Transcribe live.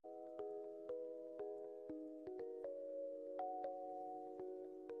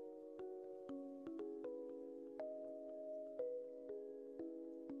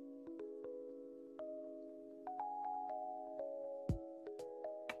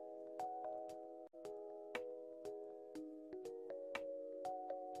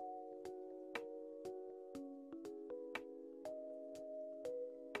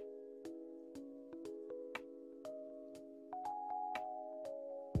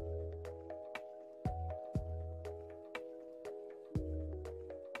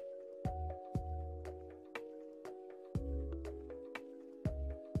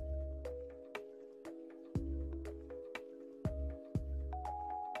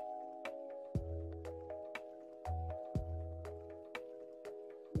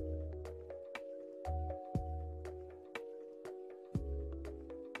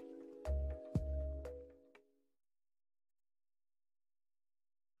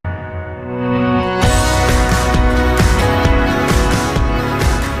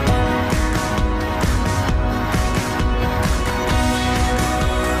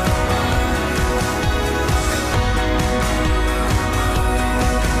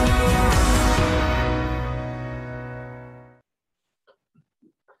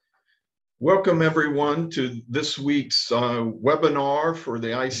Welcome everyone to this week's webinar for the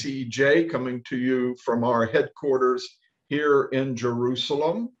ICEJ, coming to you from our headquarters here in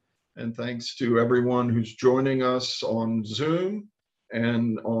Jerusalem. And thanks to everyone who's joining us on Zoom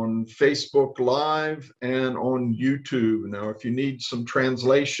and on Facebook Live and on YouTube. Now, if you need some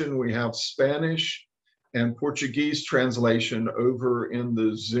translation, we have Spanish and Portuguese translation over in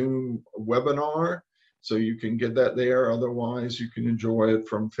the Zoom webinar. So you can get that there. Otherwise, you can enjoy it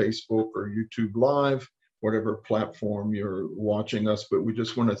from Facebook or YouTube Live, whatever platform you're watching us. But we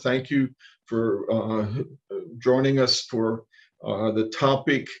just want to thank you for joining us for the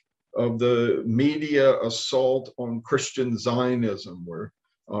topic of the media assault on Christian Zionism. We're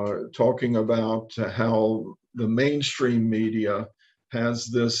talking about how the mainstream media has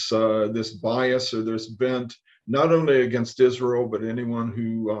this bias or this bent, not only against Israel, but anyone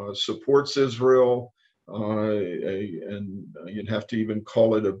who supports Israel. And you'd have to even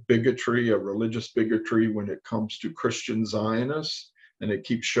call it a bigotry, a religious bigotry when it comes to Christian Zionists. And it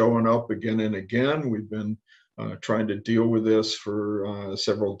keeps showing up again and again. We've been trying to deal with this for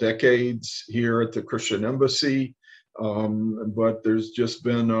several decades here at the Christian Embassy. But there's just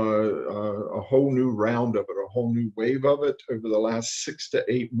been a whole new round of it, a whole new wave of it over the last 6 to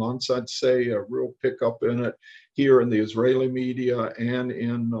 8 months, I'd say, a real pickup in it here in the Israeli media and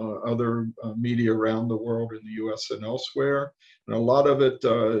in other media around the world in the US and elsewhere. And a lot of it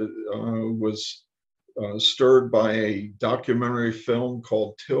was stirred by a documentary film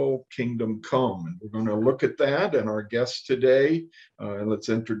called Till Kingdom Come. And we're going to look at that. And our guest today, let's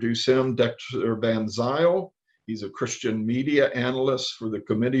introduce him, Dexter van Zile. He's a Christian media analyst for the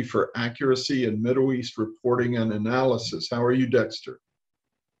Committee for Accuracy in Middle East Reporting and Analysis. How are you, Dexter?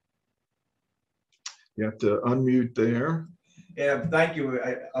 You have to unmute there. Yeah, thank you.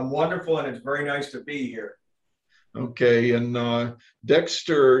 I'm wonderful, and it's very nice to be here. Okay, and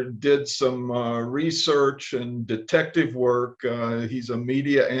Dexter did some research and detective work. He's a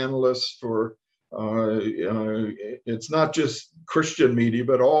media analyst for, it's not just Christian media,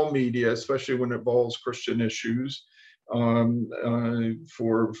 but all media, especially when it involves Christian issues,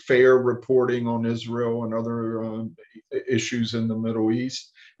 for fair reporting on Israel and other issues in the Middle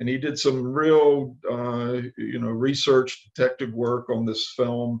East. And he did some real, research, detective work on this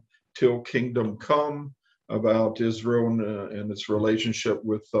film, Till Kingdom Come, about Israel and its relationship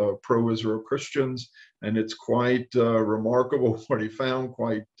with pro-Israel Christians. And it's quite remarkable what he found,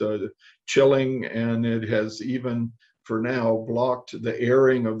 quite chilling. And it has even, for now, blocked the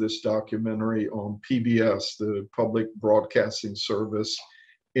airing of this documentary on PBS, the public broadcasting service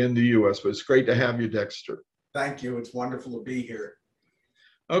in the US. But it's great to have you, Dexter. Thank you. It's wonderful to be here.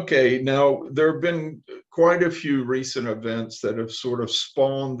 Okay, now there have been quite a few recent events that have sort of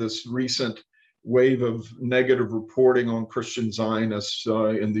spawned this recent wave of negative reporting on Christian Zionists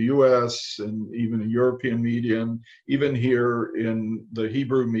in the US and even in European media, and even here in the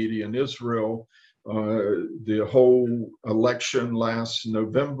Hebrew media in Israel. The whole election last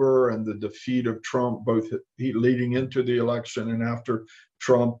November and the defeat of Trump, both leading into the election and after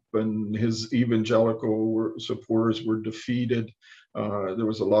Trump and his evangelical supporters were defeated. There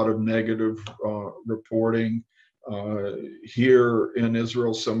was a lot of negative reporting. Here in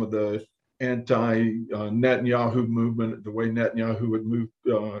Israel, some of the anti-Netanyahu movement, the way Netanyahu had moved,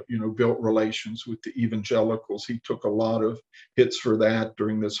 built relations with the evangelicals. He took a lot of hits for that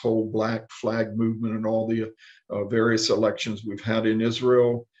during this whole Black Flag movement and all the various elections we've had in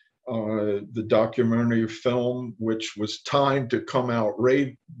Israel. The documentary film, which was timed to come out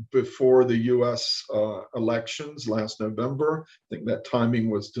right before the US elections last November. I think that timing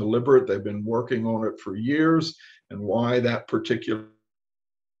was deliberate. They've been working on it for years, and why that particular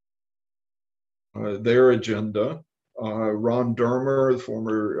their agenda. Ron Dermer, the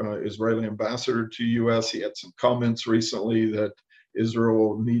former Israeli ambassador to US, he had some comments recently that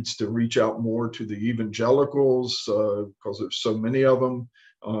Israel needs to reach out more to the evangelicals because there's so many of them,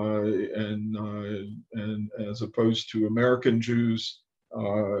 and as opposed to American Jews.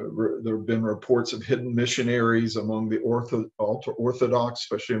 There have been reports of hidden missionaries among the ultra-Orthodox,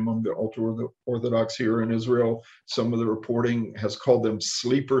 especially among the ultra-Orthodox here in Israel. Some of the reporting has called them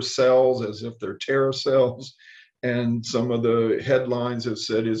sleeper cells, as if they're terror cells. And some of the headlines have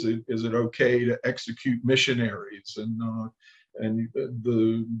said, is it okay to execute missionaries? And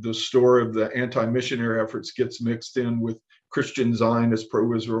the story of the anti-missionary efforts gets mixed in with Christian Zionists,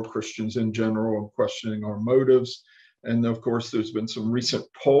 pro-Israel Christians in general, and questioning our motives. And of course, there's been some recent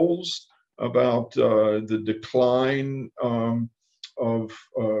polls about the decline of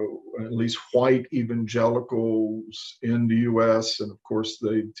at least white evangelicals in the US. And of course,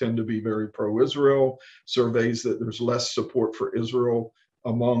 they tend to be very pro-Israel. Surveys that there's less support for Israel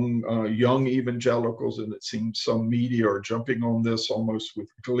among young evangelicals, and it seems some media are jumping on this almost with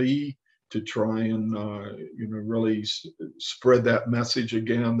glee to try and really spread that message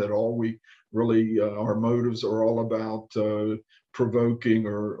again, that all we really our motives are all about provoking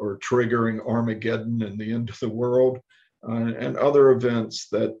or triggering Armageddon and the end of the world, and other events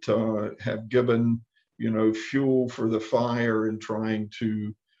that have given fuel for the fire in trying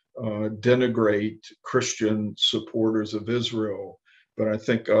to denigrate Christian supporters of Israel. But I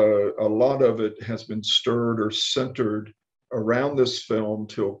think a lot of it has been stirred or centered around this film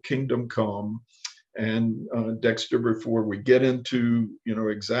till Kingdom Come. And Dexter, before we get into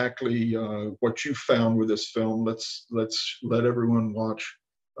exactly what you found with this film, let's let everyone watch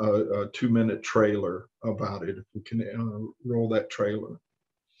a 2-minute trailer about it. If we can roll that trailer.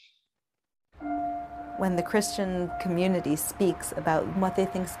 When the Christian community speaks about what they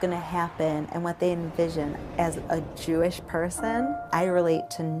think is going to happen and what they envision as a Jewish person, I relate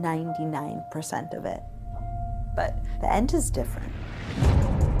to 99% of it. But the end is different.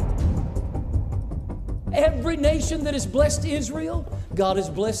 Every nation that has blessed Israel, God has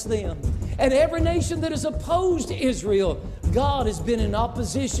blessed them. And every nation that has opposed Israel, God has been in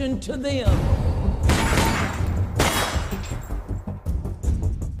opposition to them.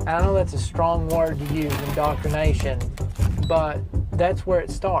 I know that's a strong word to use, indoctrination, but that's where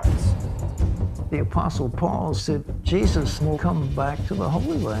it starts. The Apostle Paul said Jesus will come back to the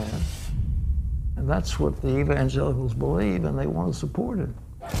Holy Land. And that's what the evangelicals believe, and they want to support it.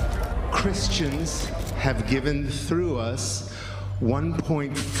 Christians have given through us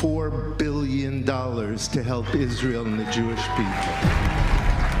 $1.4 billion to help Israel and the Jewish people.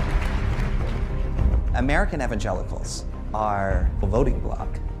 American evangelicals are a voting bloc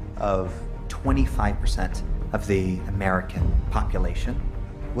of 25% of the American population.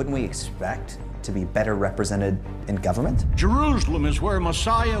 Wouldn't we expect to be better represented in government? Jerusalem is where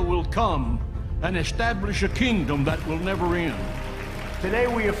Messiah will come and establish a kingdom that will never end. Today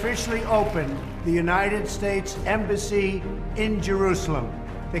we officially opened the United States Embassy in Jerusalem,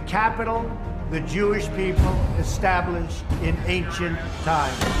 the capital the Jewish people established in ancient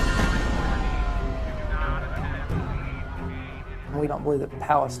times. We don't believe that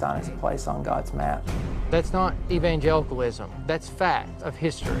Palestine is a place on God's map. That's not evangelicalism. That's fact of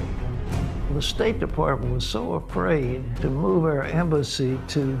history. The State Department was so afraid to move our embassy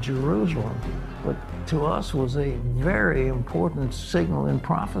to Jerusalem, but to us was a very important signal in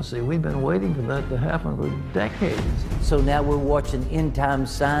prophecy. We've been waiting for that to happen for decades. So now we're watching end time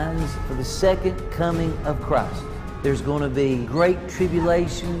signs for the second coming of Christ. There's going to be great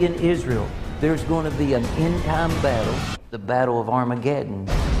tribulation in Israel. There's going to be an end time battle, the Battle of Armageddon.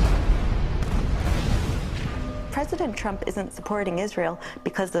 President Trump isn't supporting Israel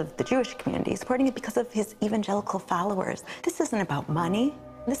because of the Jewish community. He's supporting it because of his evangelical followers. This isn't about money.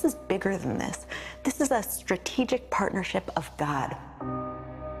 This is bigger than this. This is a strategic partnership of God.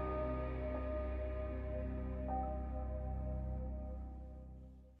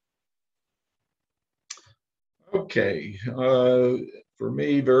 Okay, for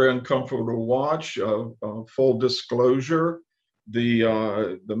me, very uncomfortable to watch. Full disclosure,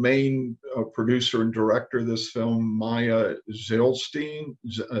 the main producer and director of this film, Maya Zinstein,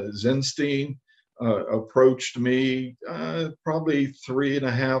 approached me probably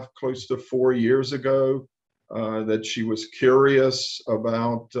 3.5, close to 4 years ago, that she was curious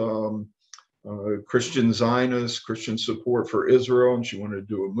about Christian Zionists, Christian support for Israel, and she wanted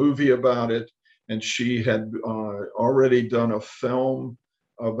to do a movie about it. And she had already done a film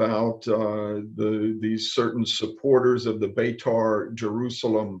about these certain supporters of the Beitar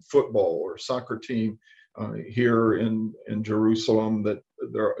Jerusalem football or soccer team here in Jerusalem, that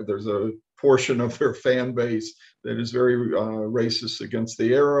there's a portion of their fan base that is very racist against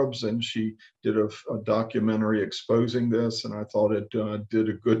the Arabs. And she did a documentary exposing this, and I thought it did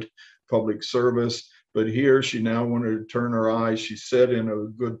a good public service. But here she now wanted to turn her eyes, she said, in a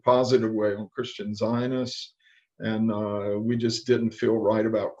good, positive way on Christian Zionists. And we just didn't feel right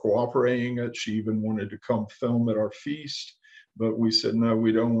about cooperating it. She even wanted to come film at our feast, but we said, no,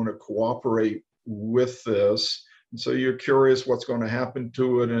 we don't want to cooperate with this. And so you're curious what's going to happen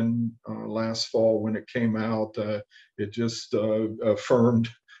to it. And last fall when it came out, it just affirmed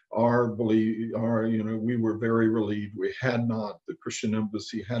our belief, we were very relieved. The Christian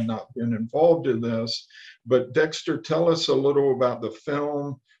Embassy had not been involved in this. But Dexter, tell us a little about the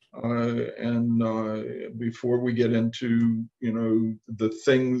film, and before we get into,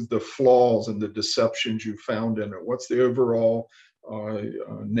 the flaws and the deceptions you found in it. What's the overall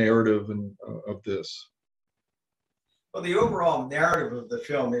narrative of this? Well, the overall narrative of the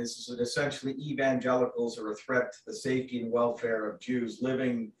film is that essentially evangelicals are a threat to the safety and welfare of Jews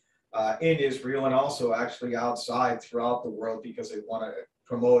living in Israel and also actually outside throughout the world, because they want to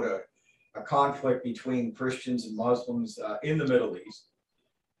promote a conflict between Christians and Muslims in the Middle East.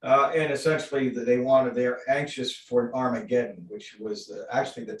 And essentially they're anxious for an Armageddon, which was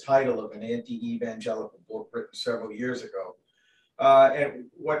actually the title of an anti-evangelical book written several years ago. And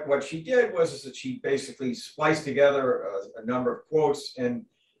what she did was that she basically spliced together a number of quotes and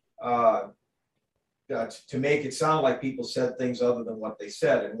to make it sound like people said things other than what they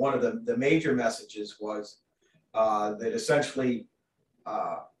said. And one of the major messages was that essentially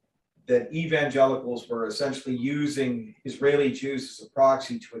that evangelicals were essentially using Israeli Jews as a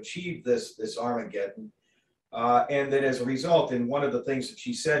proxy to achieve this Armageddon. And that as a result, and one of the things that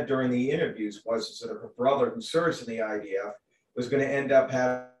she said during the interviews was that her brother, who serves in the IDF, was going to end up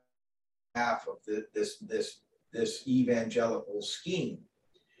having half of this evangelical scheme.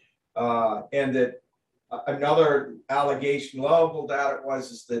 And that another allegation leveled at it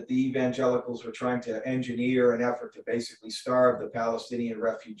was that the evangelicals were trying to engineer an effort to basically starve the Palestinian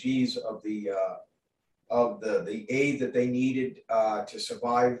refugees of the aid that they needed to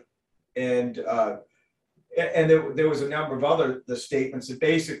survive. And there was a number of other statements that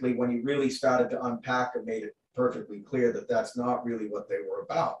basically, when he really started to unpack it, made it perfectly clear that that's not really what they were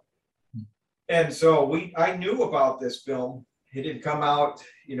about. And so I knew about this film. It had come out,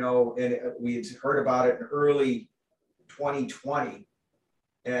 and we had heard about it in early 2020,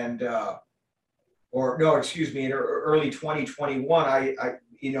 and in early 2021.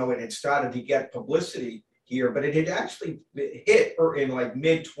 It had started to get publicity here, but it had actually hit in like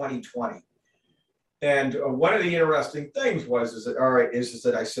mid 2020. And one of the interesting things was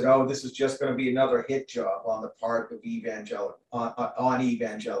that I said, oh, this is just going to be another hit job on the part of on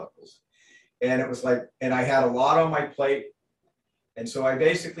evangelicals. And it was like, and I had a lot on my plate. And so I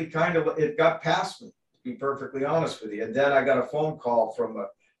basically it got past me, to be perfectly honest with you. And then I got a phone call from a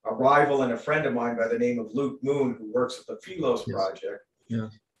rival and a friend of mine by the name of Luke Moon, who works at the Philos Project. Yeah.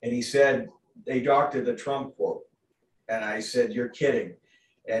 And he said, they doctored the Trump quote. And I said, you're kidding.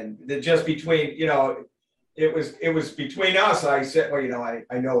 And just between, it was between us. I said, well,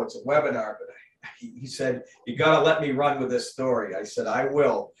 I know it's a webinar, but he said, you got to let me run with this story. I said, I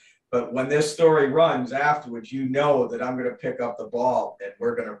will. But when this story runs afterwards, that I'm going to pick up the ball and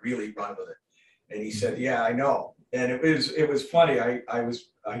we're going to really run with it. And he said, yeah, I know. And it was funny. I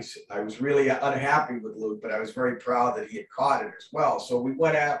was really unhappy with Luke, but I was very proud that he had caught it as well. So we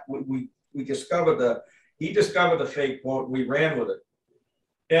went out, we discovered he discovered the fake quote, and we ran with it.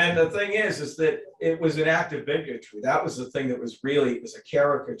 And the thing is that it was an act of bigotry. That was the thing that was really, it was a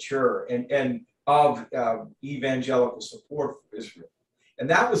caricature and of evangelical support for Israel. And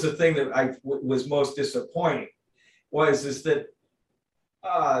that was the thing that was most disappointing, was that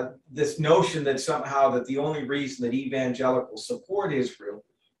this notion that somehow that the only reason that evangelicals support Israel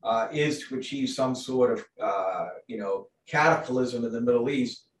is to achieve some sort of cataclysm in the Middle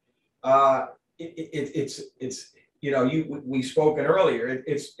East. We've spoken earlier.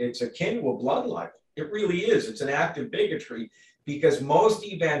 It's akin to a blood libel. It really is. It's an act of bigotry, because most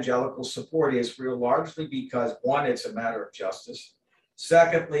evangelicals support Israel largely because, one, it's a matter of justice.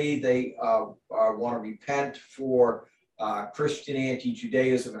 Secondly, they want to repent for Christian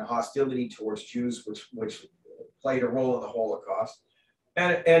anti-Judaism and hostility towards Jews, which played a role in the Holocaust.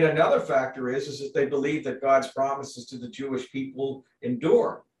 And another factor is that they believe that God's promises to the Jewish people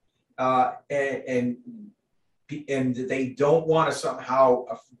endure, and they don't want to somehow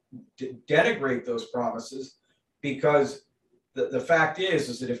denigrate those promises, because the fact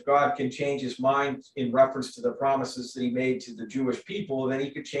is that if God can change his mind in reference to the promises that he made to the Jewish people, then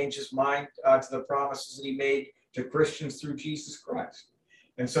he could change his mind to the promises that he made to Christians through Jesus Christ.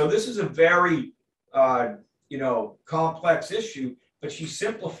 And so this is a very, complex issue, but she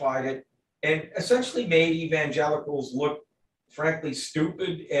simplified it and essentially made evangelicals look, frankly,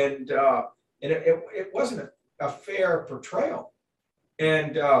 stupid, and it wasn't a fair portrayal.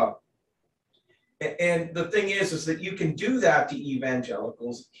 And the thing is that you can do that to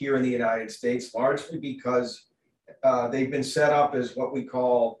evangelicals here in the United States, largely because they've been set up as what we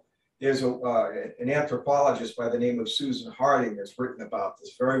call, there's an anthropologist by the name of Susan Harding that's written about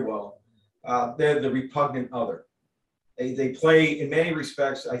this very well. They're the repugnant other. They play, in many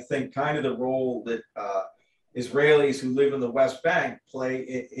respects, I think, kind of the role that Israelis who live in the West Bank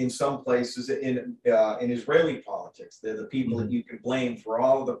play in some places in Israeli politics. They're the people that you can blame for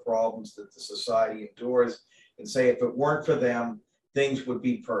all of the problems that the society endures, and say if it weren't for them, things would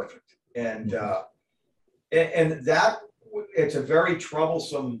be perfect. And that it's a very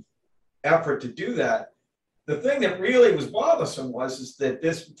troublesome effort to do that. the thing that really was bothersome is that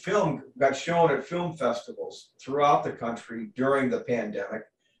this film got shown at film festivals throughout the country during the pandemic,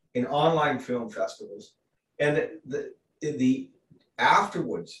 in online film festivals, and the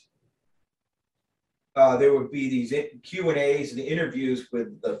afterwards there would be these Q&As and interviews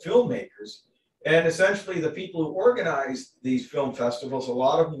with the filmmakers, and essentially the people who organized these film festivals, a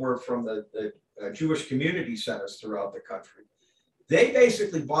lot of them were from the Jewish community centers throughout the country. They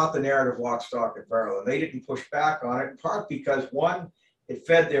basically bought the narrative lock, stock, and barrel, and they didn't push back on it, in part because, one, it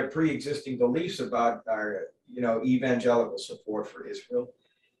fed their pre-existing beliefs about our, evangelical support for Israel,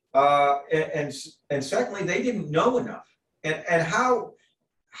 and secondly, they didn't know enough. And how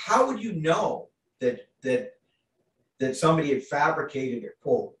would you know that somebody had fabricated a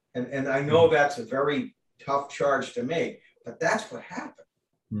quote? And I know that's a very tough charge to make, but that's what happened.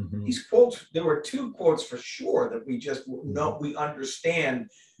 Mm-hmm. These quotes, there were 2 quotes for sure that we just know, we understand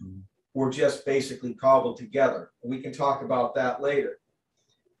were just basically cobbled together. We can talk about that later.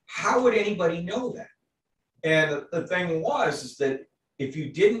 How would anybody know that? And the thing is that if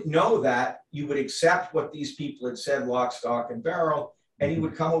you didn't know that, you would accept what these people had said, lock, stock, and barrel, and you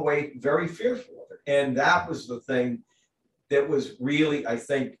would come away very fearful of it. And that was the thing that was really, I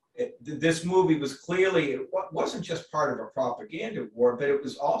think, this movie was clearly, it wasn't just part of a propaganda war, but it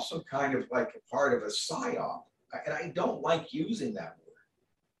was also kind of like a part of a psyop. And I don't like using that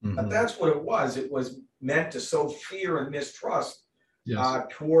word, but that's what it was. It was meant to sow fear and mistrust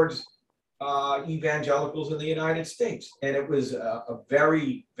towards evangelicals in the United States. And it was a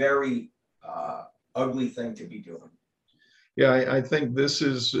very, very ugly thing to be doing. Yeah, I think this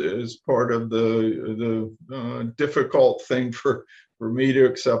is part of the difficult thing for me to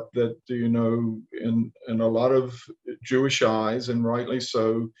accept, that, in a lot of Jewish eyes, and rightly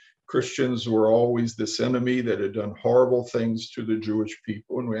so, Christians were always this enemy that had done horrible things to the Jewish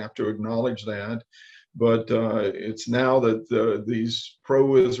people, and we have to acknowledge that. But it's now that these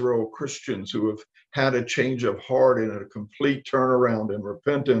pro-Israel Christians who have had a change of heart and a complete turnaround and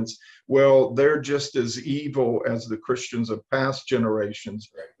repentance, well, they're just as evil as the Christians of past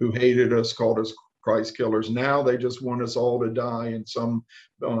generations who hated us, called us Christ killers. Now they just want us all to die in some,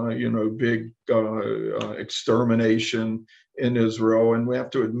 big extermination in Israel. And we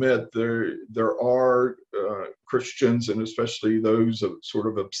have to admit there are Christians, and especially those sort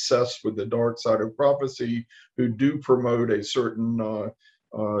of obsessed with the dark side of prophecy, who do promote a certain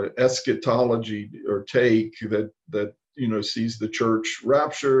eschatology or take that sees the church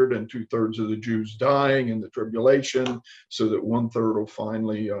raptured and 2/3 of the Jews dying in the tribulation, so that 1/3 will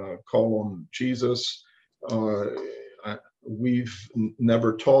finally call on Jesus. We've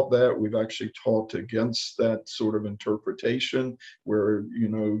never taught that. We've actually taught against that sort of interpretation, where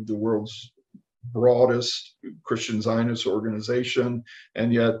the world's broadest Christian Zionist organization,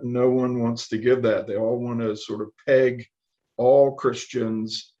 and yet no one wants to give that. They all want to sort of peg all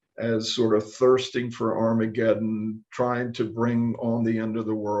Christians as sort of thirsting for Armageddon, trying to bring on the end of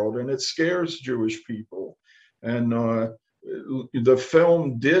the world, and it scares Jewish people. And the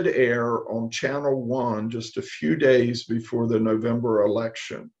film did air on Channel 1 just a few days before the November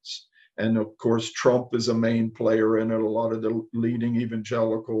elections. And of course, Trump is a main player in it, a lot of the leading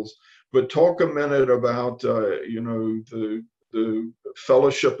evangelicals. But talk a minute about, the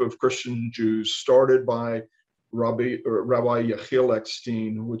Fellowship of Christian Jews, started by Rabbi Yechiel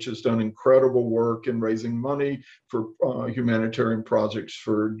Eckstein, which has done incredible work in raising money for humanitarian projects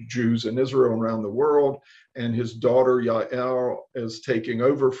for Jews in Israel and around the world. And his daughter Yael is taking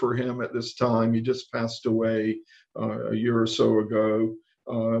over for him at this time. He just passed away a year or so ago.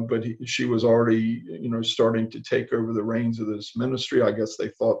 But she was already, starting to take over the reins of this ministry. I guess they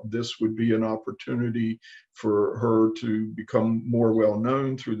thought this would be an opportunity for her to become more well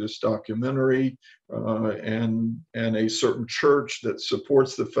known through this documentary. And a certain church that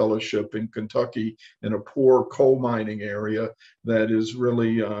supports the fellowship in Kentucky, in a poor coal mining area that is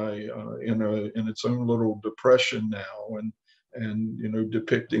really in its own little depression now, and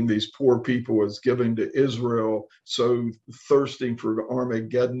depicting these poor people as giving to Israel, so thirsting for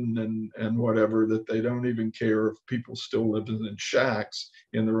Armageddon and whatever, that they don't even care if people still live in shacks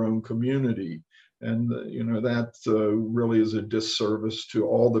in their own community. And that really is a disservice to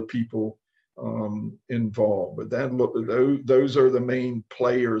all the people involved. But those are the main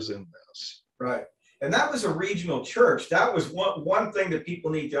players in this. Right. And that was a regional church. That was one thing that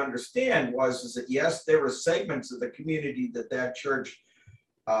people need to understand is that, yes, there were segments of the community that church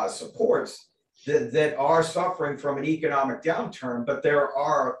supports that are suffering from an economic downturn, but there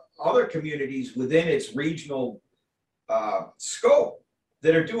are other communities within its regional scope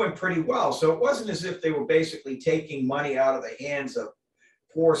that are doing pretty well. So it wasn't as if they were basically taking money out of the hands of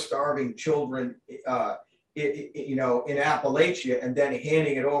poor, starving children you know, in Appalachia and then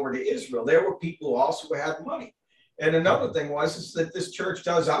handing it over to Israel. There were people who also had money. And another thing is that this church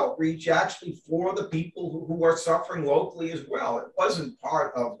does outreach actually for the people who are suffering locally as well. It wasn't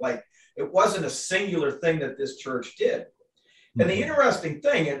part of it wasn't a singular thing that this church did. And the interesting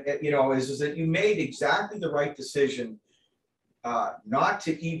thing, you know, is that you made exactly the right decision not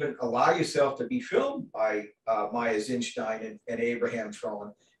to even allow yourself to be filmed by Maya Zinstein and Abraham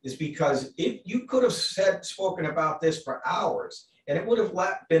Trollin, is because if you could have spoken about this for hours, and it would have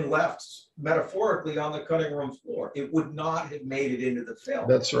been left metaphorically on the cutting room floor. It would not have made it into the film.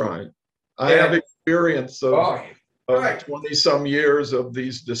 That's right. I have experience of 20-some years of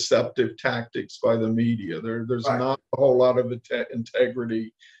these deceptive tactics by the media. There's not a whole lot of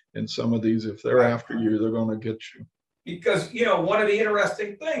integrity in some of these. If they're after you, they're going to get you. Because, you know, one of the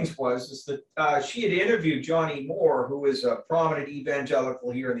interesting things is that she had interviewed Johnny Moore, who is a prominent evangelical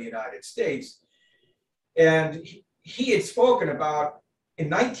here in the United States. And he had spoken about in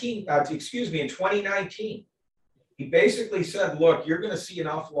 2019, he basically said, look, you're going to see an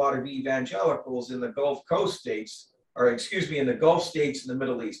awful lot of evangelicals in the Gulf Coast states, or excuse me, in the Gulf states in the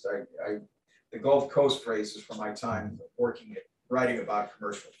Middle East. The Gulf Coast phrase is from my time writing about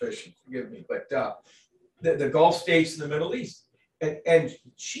commercial fishing, forgive me, but the Gulf states in the Middle East. And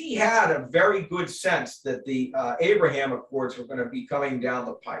she had a very good sense that the Abraham Accords were going to be coming down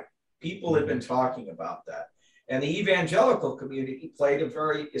the pipe. People had been talking about that. And the evangelical community played a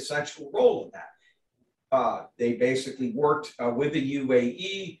very essential role in that. They basically worked with the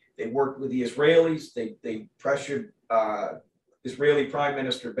UAE. They worked with the Israelis. They pressured Israeli Prime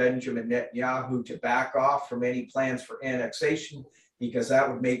Minister Benjamin Netanyahu to back off from any plans for annexation, because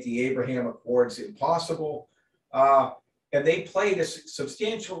that would make the Abraham Accords impossible. And they played a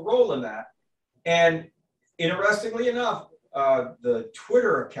substantial role in that. And interestingly enough, the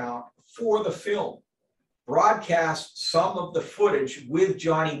Twitter account for the film broadcast some of the footage with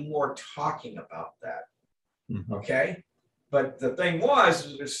Johnny Moore talking about that. Okay? But the thing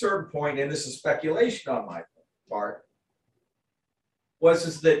was, at a certain point, and this is speculation on my part,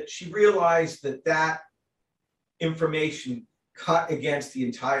 is that she realized that that information cut against the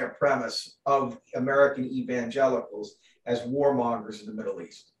entire premise of American evangelicals as warmongers in the Middle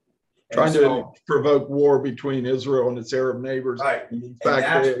East. Trying to provoke war between Israel and its Arab neighbors. Right. And in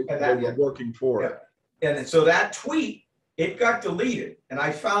fact, they were working for it. And so that tweet, it got deleted. And I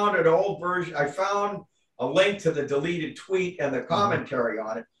found an old version. I found a link to the deleted tweet and the commentary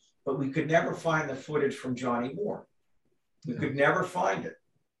on it, but we could never find the footage from Johnny Moore. We could never find it.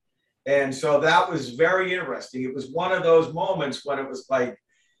 And so that was very interesting. It was one of those moments when it was like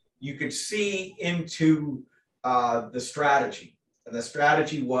you could see into the strategy. And the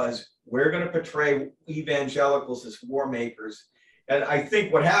strategy was, we're going to portray evangelicals as war makers. And I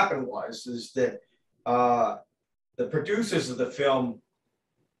think what happened is that the producers of the film,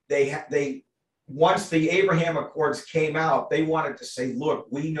 they once the Abraham Accords came out, they wanted to say, look,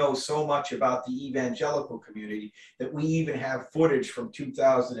 we know so much about the evangelical community that we even have footage from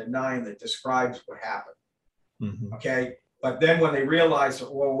 2009 that describes what happened. Okay. But then when they realized,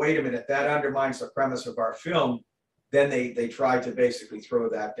 well, wait a minute, that undermines the premise of our film, then they tried to basically throw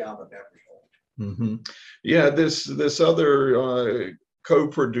that down the memory hole. Yeah, this other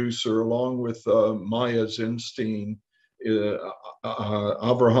co-producer, along with Maya Zinstein,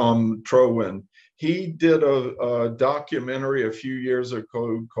 Avraham Trowen, he did a documentary a few years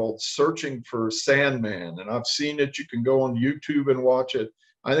ago called Searching for Sandman, and I've seen it. You can go on YouTube and watch it.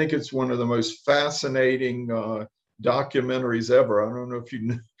 I think it's one of the most fascinating documentaries ever. I don't know if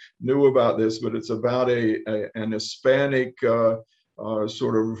you knew about this, but it's about an Hispanic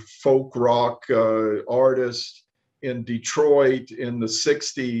sort of folk rock artist in Detroit in the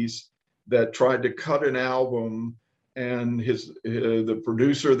 60s that tried to cut an album, and the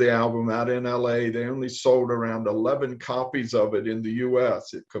producer of the album out in LA, they only sold around 11 copies of it in the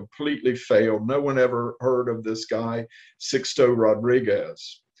US. It completely failed. No one ever heard of this guy, Sixto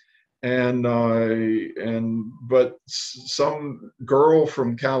Rodriguez. But some girl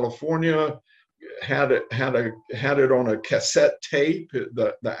from California had it on a cassette tape,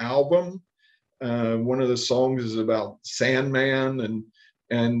 the album. One of the songs is about Sandman,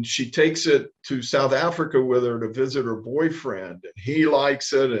 and she takes it to South Africa with her to visit her boyfriend. And he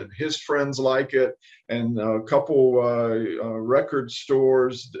likes it, and his friends like it, and a couple record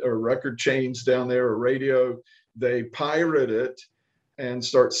stores or record chains down there, or radio, they pirate it and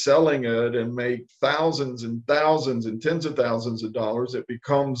start selling it and make thousands and thousands and tens of thousands of dollars. It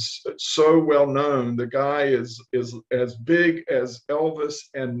becomes so well known. The guy is as big as Elvis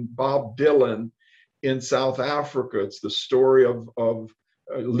and Bob Dylan in South Africa. It's the story of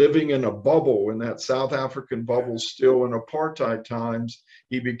living in a bubble, in that South African bubble, still in apartheid times.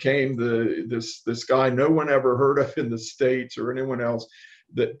 He became this guy no one ever heard of in the States or anyone else,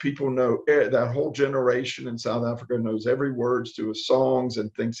 that people know. That whole generation in South Africa knows every words to his songs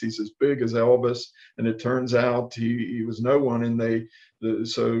and thinks he's as big as Elvis. And it turns out he was no one. And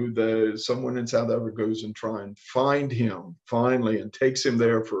someone in South Africa goes and try and find him finally and takes him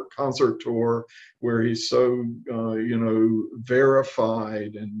there for a concert tour where he's so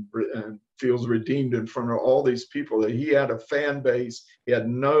verified and feels redeemed in front of all these people, that he had a fan base he had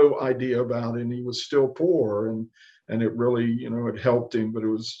no idea about, and he was still poor, and it really, it helped him. But it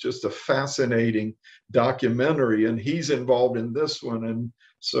was just a fascinating documentary, and he's involved in this one. And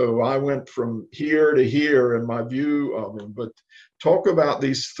so I went from here to here in my view of him. But talk about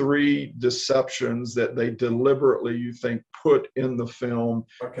these three deceptions that they deliberately, you think, put in the film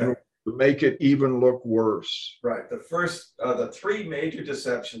to make it even look worse. Right. The three major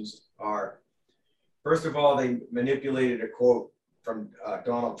deceptions are, first of all, they manipulated a quote from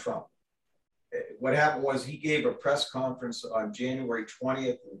Donald Trump. What happened was he gave a press conference on January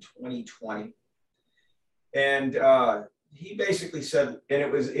 20th in 2020. And he basically said, and it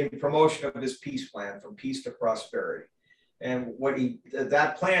was in promotion of his peace plan, From Peace to Prosperity. And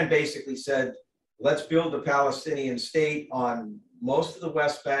that plan basically said, let's build a Palestinian state on most of the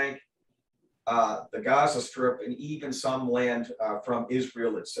West Bank, the Gaza Strip, and even some land from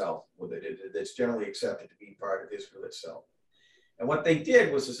Israel itself. It's generally accepted to be part of Israel itself. And what they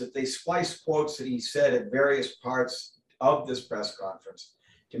did was that they spliced quotes that he said at various parts of this press conference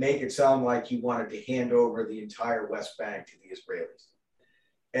to make it sound like he wanted to hand over the entire West Bank to the Israelis.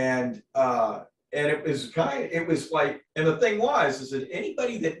 And it was like, and the thing was, that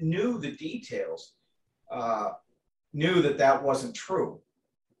anybody that knew the details knew that wasn't true.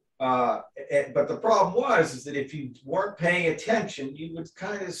 But the problem was that if you weren't paying attention, you would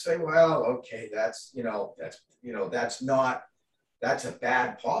kind of say, well, okay, that's a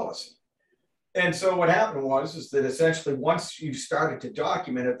bad policy. And so what happened was that essentially once you started to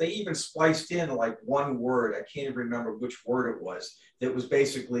document it, they even spliced in like one word, I can't even remember which word it was, that was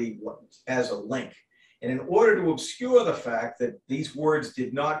basically as a link. And in order to obscure the fact that these words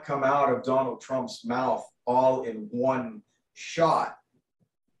did not come out of Donald Trump's mouth all in one shot,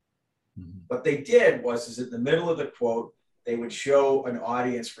 what they did was in the middle of the quote, they would show an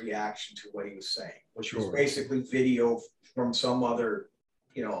audience reaction to what he was saying, which was basically video from some other,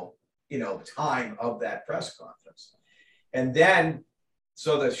 time of that press conference. And then,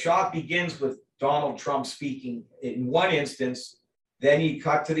 so the shot begins with Donald Trump speaking in one instance, then you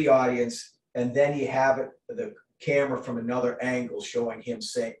cut to the audience, and then you have the camera from another angle showing him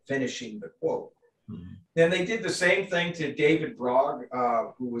finishing the quote. Then they did the same thing to David Brogg,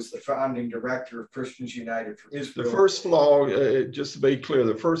 who was the founding director of Christians United for Israel. The first flaw, just to be clear,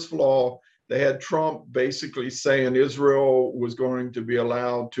 the first flaw, they had Trump basically saying Israel was going to be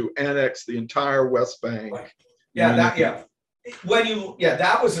allowed to annex the entire West Bank. Right. That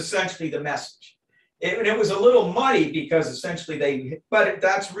was essentially the message. It was a little muddy because essentially but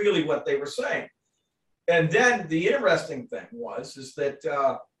that's really what they were saying. And then the interesting thing is that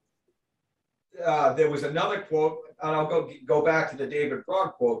there was another quote, and I'll go back to the David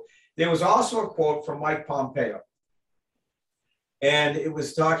Brogg quote. There was also a quote from Mike Pompeo. And it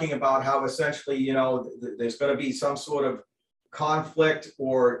was talking about how essentially, there's going to be some sort of conflict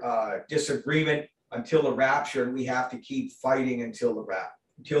or disagreement until the rapture, and we have to keep fighting until the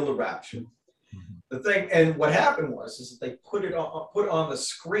rapture. The thing, and what happened was that they put on the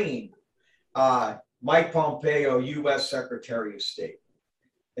screen Mike Pompeo, U.S. Secretary of State.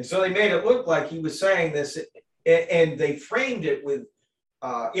 And so they made it look like he was saying this, and they framed it with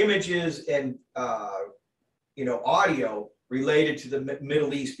images and audio related to the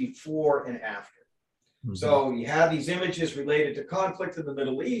Middle East before and after. So you had these images related to conflict in the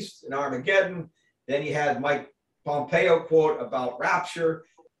Middle East and Armageddon. Then you had Mike Pompeo quote about rapture.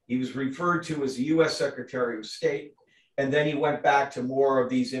 He was referred to as the U.S. Secretary of State. And then he went back to more of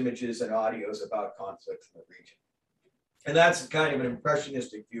these images and audios about conflict in the region. And that's kind of an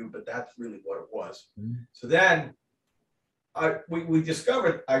impressionistic view, but that's really what it was. So then we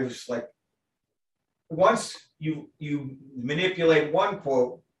discovered, I was like, once you manipulate one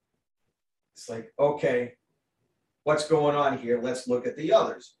quote, it's like, okay, what's going on here? Let's look at the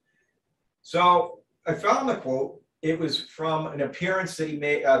others. So I found the quote. It was from an appearance that he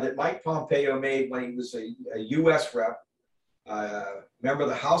made, that Mike Pompeo made when he was a U.S. rep, member of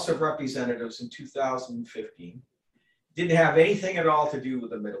the House of Representatives in 2015. Didn't have anything at all to do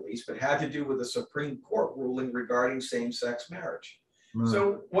with the Middle East, but had to do with the Supreme Court ruling regarding same-sex marriage.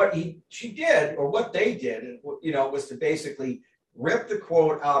 So what they did, was to basically rip the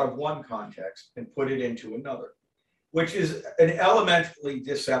quote out of one context and put it into another, which is an elementally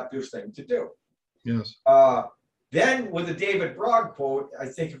deceptive thing to do. Yes. Then with the David Brogg quote, I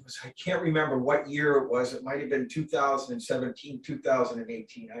think it was, I can't remember what year it was. It might have been 2017,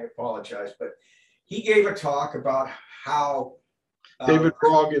 2018. I apologize. But he gave a talk about how David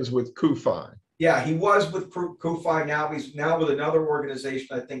Brogg is with CUFI. Yeah, he was with CUFI. Now he's with another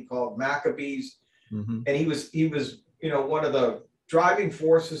organization, I think, called Maccabees. Mm-hmm. And he was, one of the driving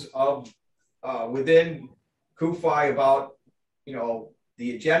forces of within CUFI about,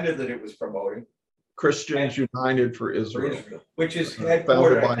 the agenda that it was promoting. Christians United for Israel. Which is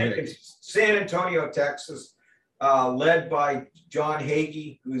headquartered, I think, in San Antonio, Texas, led by John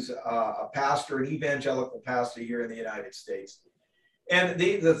Hagee, who's a pastor, an evangelical pastor here in the United States. And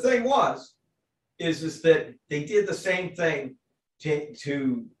the thing is that they did the same thing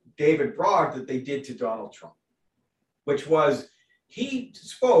to David Brogg that they did to Donald Trump, which was he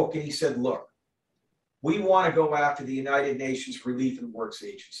spoke and he said, look, we want to go after the United Nations Relief and Works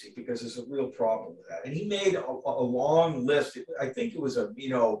Agency because there's a real problem with that. And he made a long list. I think it was a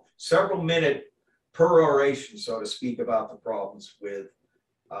several minute peroration, so to speak, about the problems with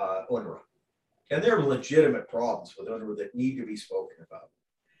UNRWA. And there are legitimate problems with UNRWA that need to be spoken about.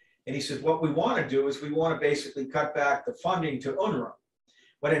 And he said, what we want to do is we want to basically cut back the funding to UNRWA.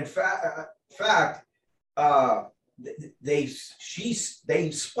 But in fact, they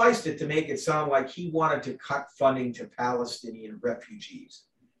spiced it to make it sound like he wanted to cut funding to Palestinian refugees.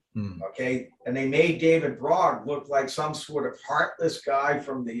 Okay, and they made David Brogg look like some sort of heartless guy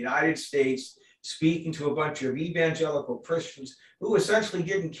from the United States speaking to a bunch of evangelical Christians who essentially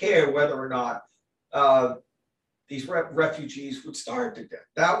didn't care whether or not these refugees would starve to death.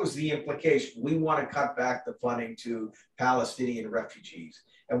 That was the implication. We want to cut back the funding to Palestinian refugees.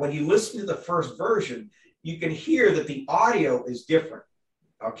 And when you listen to the first version, you can hear that the audio is different,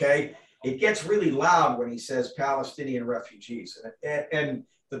 okay? It gets really loud when he says Palestinian refugees. And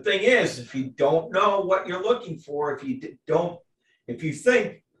the thing is, if you don't know what you're looking for, if you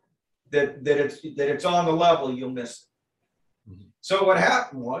think that it's on the level, you'll miss it. Mm-hmm. So what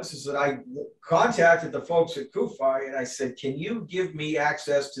happened was that I contacted the folks at CUFI and I said, can you give me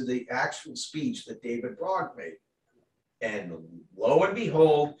access to the actual speech that David Brogg made? And lo and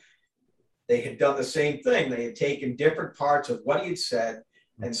behold, they had done the same thing. They had taken different parts of what he had said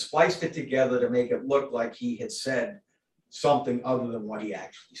and spliced it together to make it look like he had said something other than what he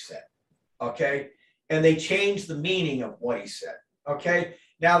actually said. Okay? And they changed the meaning of what he said. Okay?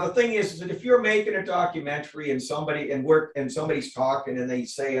 Now the thing is that if you're making a documentary and somebody's talking and they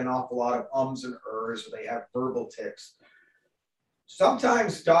say an awful lot of ums and ers, or they have verbal tics,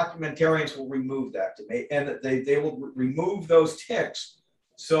 sometimes documentarians will remove that and they will remove those tics,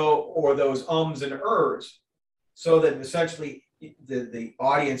 or those ums and ers, so that essentially the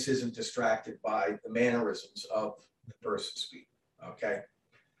audience isn't distracted by the mannerisms of the person speaking. Okay,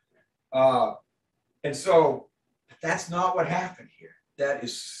 and so that's not what happened here. That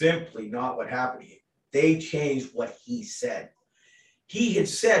is simply not what happened here. They changed what he said. He had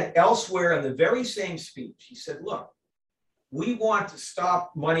said elsewhere in the very same speech, he said, look, we want to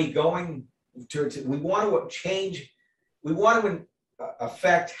stop money going we want to change, we want to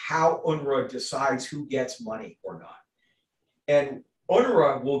affect how UNRWA decides who gets money or not. And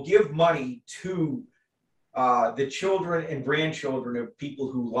UNRWA will give money to the children and grandchildren of people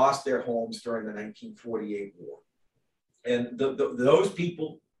who lost their homes during the 1948 war. And those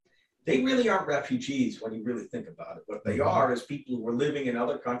people, they really aren't refugees when you really think about it. What they are is people who were living in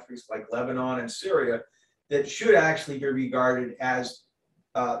other countries like Lebanon and Syria that should actually be regarded as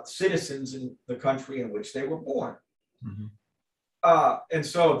citizens in the country in which they were born. Mm-hmm. And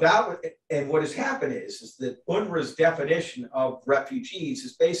so what has happened is that UNRWA's definition of refugees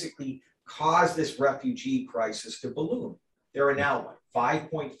has basically caused this refugee crisis to balloon. There are now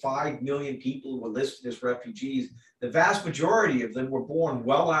 5.5 million people who were listed as refugees. The vast majority of them were born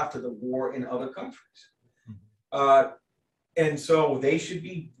well after the war in other countries. And so they should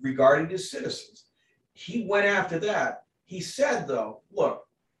be regarded as citizens. He went after that. He said, though, look,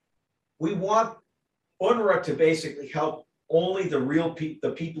 we want UNRWA to basically help only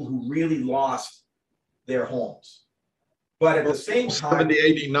the people who really lost their homes. But at the same time, 70,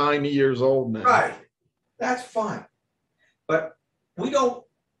 80, 90 years old now. Right. That's fine. But we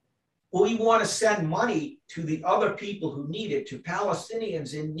want to send money to the other people who need it, to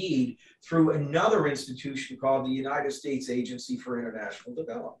Palestinians in need, through another institution called the United States Agency for International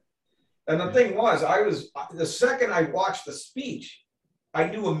Development. And the thing was, the second I watched the speech, I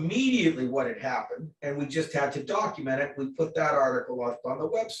knew immediately what had happened, and we just had to document it. We put that article up on the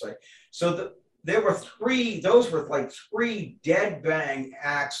website. So there were those were like three dead bang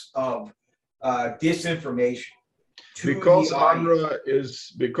acts of disinformation. Because UNRWA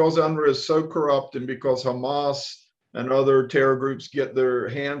is so corrupt, and because Hamas and other terror groups get their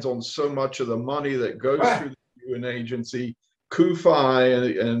hands on so much of the money that goes through the UN agency,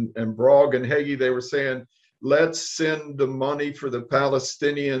 Kufi and Bragg and Hagee, they were saying, let's send the money for the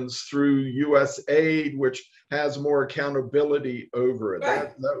Palestinians through US aid, which has more accountability over it.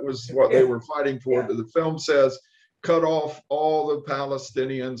 That was what they were fighting for. The film says, cut off all the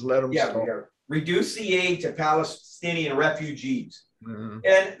Palestinians, let them start. Reduce the aid to Palestinian refugees. Mm-hmm.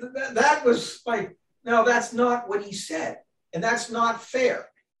 And that was like, no, that's not what he said. And that's not fair.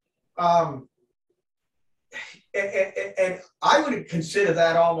 And I would consider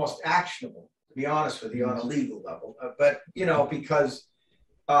that almost actionable, to be honest with you, on a legal level. But, you know, because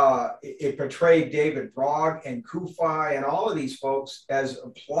it portrayed David Bragg and Kufi and all of these folks as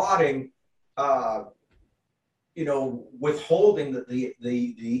applauding, you know, withholding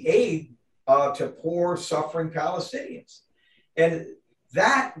the aid to poor, suffering Palestinians. And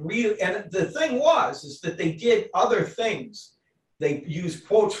that really, and the thing is that they did other things. They used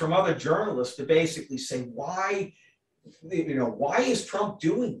quotes from other journalists to basically say, why, you know, why is Trump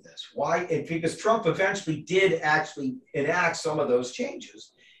doing this? Why? And because Trump eventually did actually enact some of those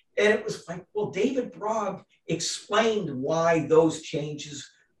changes. And it was like, well, David Bragg explained why those changes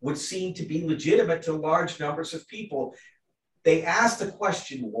would seem to be legitimate to large numbers of people. They asked the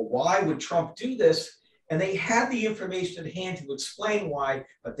question, well, why would Trump do this? And they had the information at hand to explain why,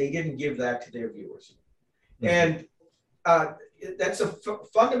 but they didn't give that to their viewers. Mm-hmm. And that's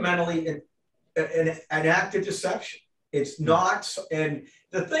fundamentally an act of deception. It's not, and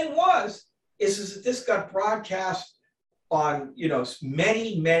the thing is that this got broadcast on, you know,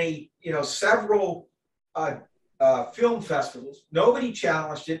 many, you know, several film festivals. Nobody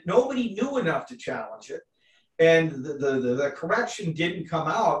challenged it. Nobody knew enough to challenge it. And the correction didn't come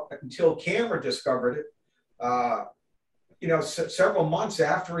out until Camera discovered it, you know, several months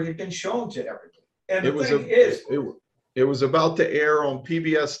after it had been shown to everybody. And it was about to air on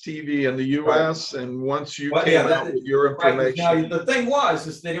PBS TV in the U.S. Right. And once you came out with your information. Right. Now, the thing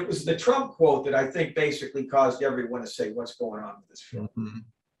is that it was the Trump quote that I think basically caused everyone to say, what's going on with this film? Mm-hmm.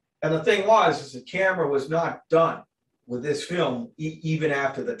 And the thing is that Camera was not done with this film even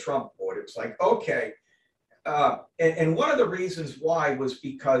after the Trump quote. It was like, okay. And one of the reasons why was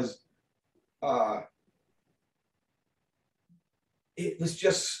because it was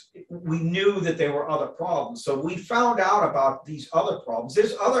just, we knew that there were other problems. So we found out about these other problems.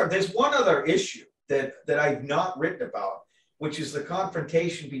 There's one other issue that I've not written about, which is the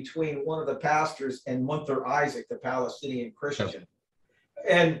confrontation between one of the pastors and Munther Isaac, the Palestinian Christian.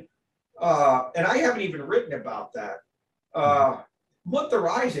 And I haven't even written about that. Munther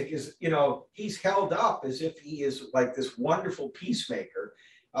Isaac is, you know, he's held up as if he is like this wonderful peacemaker,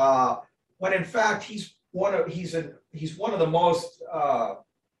 when in fact he's one of the most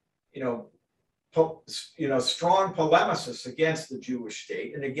strong polemicists against the Jewish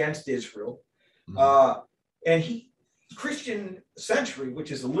state and against Israel. Mm-hmm. And Christian Century,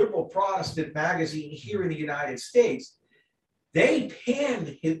 which is a liberal Protestant magazine here in the United States, they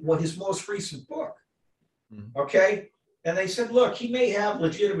panned his most recent book. Mm-hmm. Okay. And they said, look, he may have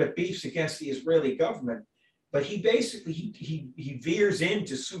legitimate beefs against the Israeli government, but he basically, he veers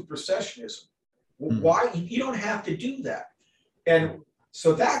into supersessionism. Mm-hmm. Why? You don't have to do that. And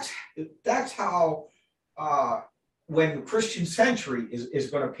so that's how, when Christian Century is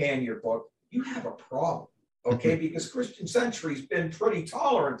going to pan your book, you have a problem, okay? Mm-hmm. Because Christian Century's been pretty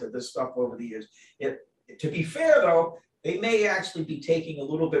tolerant of this stuff over the years. To be fair, though, they may actually be taking a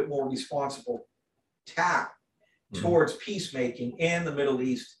little bit more responsible tack towards peacemaking in the Middle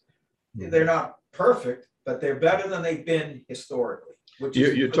East. They're not perfect, but they're better than they've been historically. Which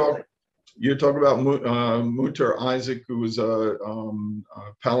you talk about Munther Isaac, who was a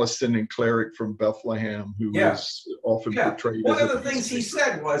Palestinian cleric from Bethlehem, who was often portrayed. One of the things he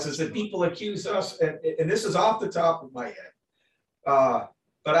said is that people accuse us, and this is off the top of my head,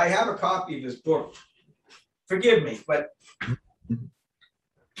 but I have a copy of his book. Forgive me, but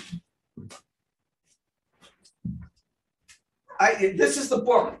this is the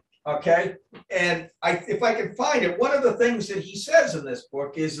book, okay? And if I can find it, one of the things that he says in this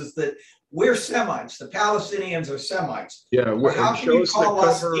book is that we're Semites. The Palestinians are Semites. Yeah. Well, how can you call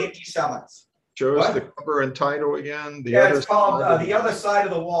us anti-Semites? Show us the cover and title again. It's called The Other Side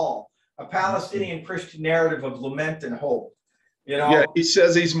of the Wall, a Palestinian Christian narrative of lament and hope. You know? Yeah, he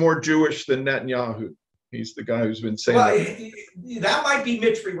says he's more Jewish than Netanyahu. He's the guy who's been saying that might be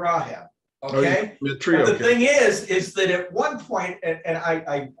Mitzri Rahab. Okay. But the thing is that at one point, and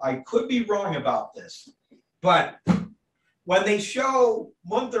I could be wrong about this, but when they show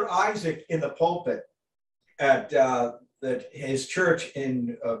Munther Isaac in the pulpit at his church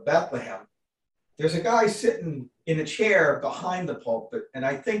in Bethlehem, there's a guy sitting in a chair behind the pulpit, and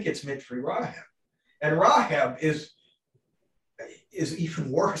I think it's Mitri Rahab. And Rahab is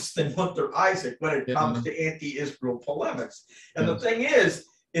even worse than Munther Isaac when it comes to anti-Israel polemics. And the thing is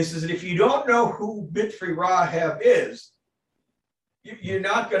that if you don't know who Mitri Rahab is, you're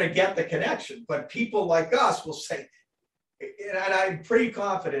not going to get the connection. But people like us will say, and I'm pretty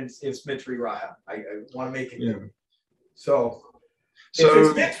confident it's Mitri Rahab. I want to make it clear. So if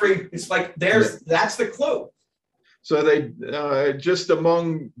it's Mitri, it's like that's the clue. So they just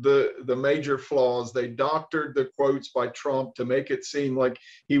among the major flaws, they doctored the quotes by Trump to make it seem like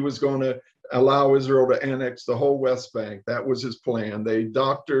he was going to allow Israel to annex the whole West Bank. That was his plan. They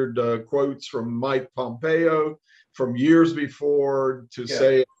doctored quotes from Mike Pompeo from years before to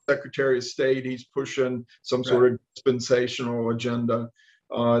say Secretary of State he's pushing some sort of dispensational agenda.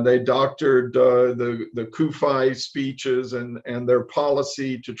 They doctored the Kufi speeches and their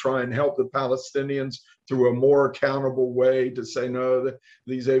policy to try and help the Palestinians through a more accountable way, to say, no,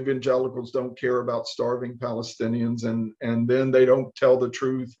 these evangelicals don't care about starving Palestinians. And then they don't tell the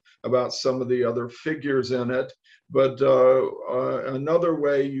truth about some of the other figures in it. But another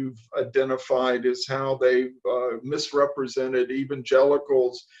way you've identified is how they misrepresented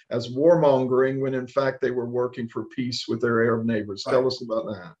evangelicals as warmongering when in fact they were working for peace with their Arab neighbors. Tell us about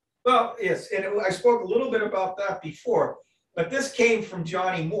that. Well, yes, and I spoke a little bit about that before, but this came from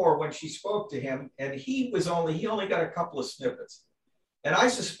Johnny Moore when she spoke to him, and he only got a couple of snippets. And I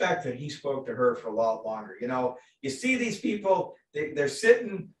suspect that he spoke to her for a lot longer. You know, you see these people, they're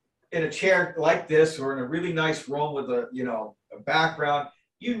sitting in a chair like this or in a really nice room with a background.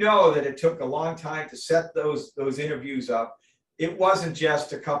 You know that it took a long time to set those interviews up. It wasn't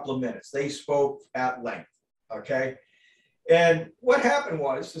just a couple of minutes. They spoke at length, okay? And what happened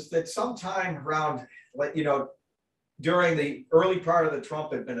was that sometime around, during the early part of the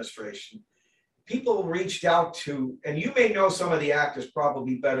Trump administration, people reached out to, and you may know some of the actors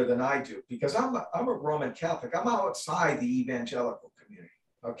probably better than I do, because I'm a Roman Catholic. I'm outside the evangelical community,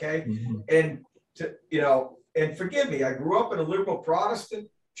 okay? And and forgive me, I grew up in a liberal Protestant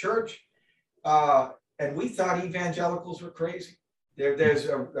church, and we thought evangelicals were crazy. There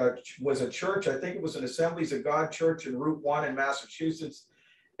was a church, I think it was an Assemblies of God church in Route 1 in Massachusetts.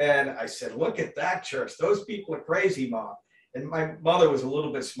 And I said, look at that church. Those people are crazy, Mom. And my mother was a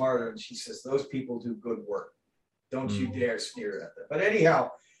little bit smarter, and she says, those people do good work. Don't you dare sneer at them. But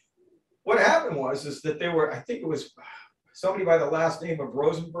anyhow, what happened was that there were, I think it was somebody by the last name of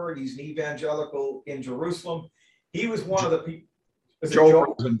Rosenberg. He's an evangelical in Jerusalem. He was one of the people.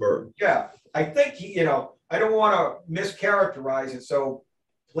 Joel Rosenberg. Yeah. I think I don't want to mischaracterize it. So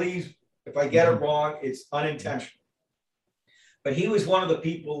please, if I get it wrong, it's unintentional. But he was one of the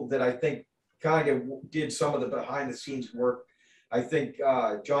people that I think kind of did some of the behind the scenes work. I think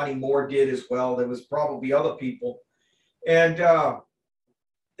Johnny Moore did as well. There was probably other people. And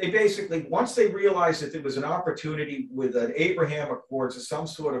they basically, once they realized that there was an opportunity with an Abraham Accords or some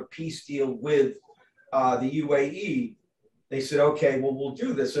sort of peace deal with the UAE, they said, okay, well, we'll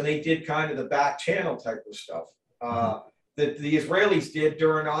do this. And they did kind of the back channel type of stuff that the Israelis did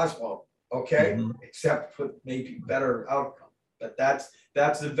during Oslo, okay? Except with maybe better outcome. But that's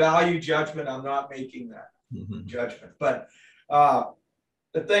the value judgment. I'm not making that judgment. But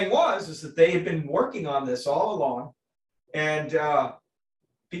the thing was that they had been working on this all along. And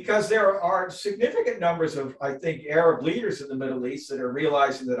because there are significant numbers of, I think, Arab leaders in the Middle East that are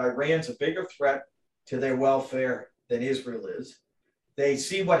realizing that Iran's a bigger threat to their welfare than Israel is. They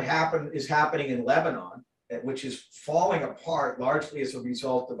see what is happening in Lebanon, which is falling apart largely as a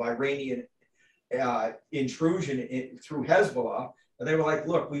result of Iranian intrusion through Hezbollah. And they were like,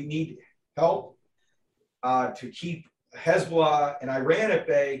 look, we need help to keep Hezbollah and Iran at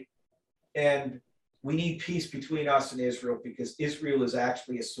bay, and we need peace between us and Israel, because Israel is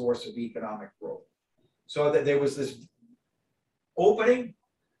actually a source of economic growth. So that there was this opening.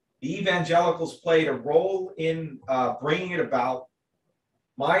 The evangelicals played a role in bringing it about.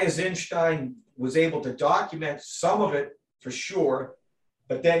 Maya Zinstein was able to document some of it for sure,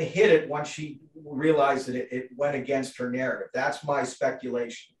 but then hid it once she realized that it went against her narrative. That's my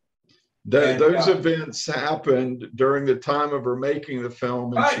speculation. Those events happened during the time of her making the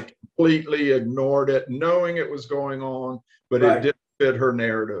film, and she completely ignored it, knowing it was going on, but it didn't fit her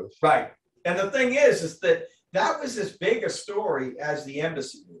narrative. Right. And the thing is that was as big a story as the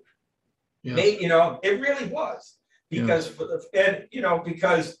embassy movie. Yes. It really was, because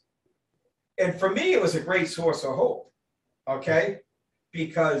because and for me, it was a great source of hope. Okay,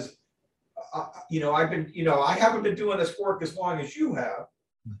 because I haven't been doing this work as long as you have,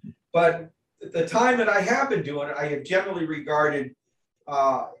 but the time that I have been doing it, I have generally regarded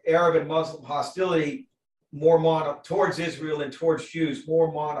Arab and Muslim hostility towards Israel and towards Jews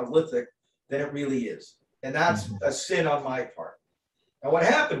more monolithic than it really is, and that's a sin on my part. Now, what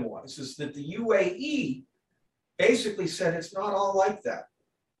happened is that the UAE basically said it's not all like that,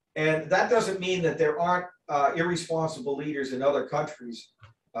 and that doesn't mean that there aren't irresponsible leaders in other countries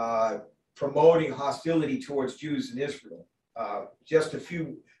promoting hostility towards Jews in Israel. Just a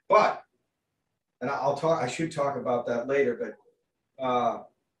few, and I should talk about that later, but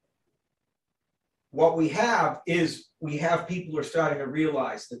what we have people who are starting to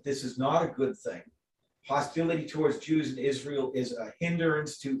realize that this is not a good thing. Hostility towards Jews in Israel is a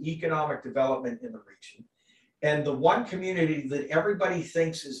hindrance to economic development in the region. And the one community that everybody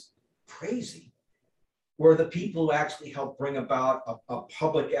thinks is crazy were the people who actually helped bring about a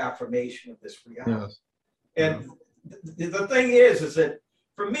public affirmation of this reality. Yes. And the thing is that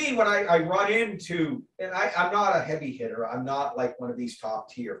for me, when I run into, and I'm not a heavy hitter, I'm not like one of these top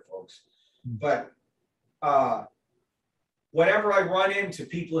tier folks, but whenever I run into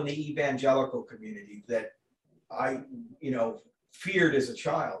people in the evangelical community that I, feared as a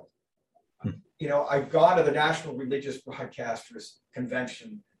child, I've gone to the National Religious Broadcasters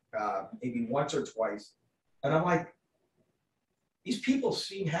Convention maybe once or twice, and I'm like, these people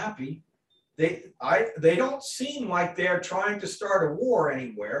seem happy. They don't seem like they're trying to start a war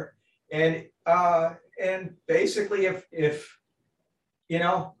anywhere, and basically, if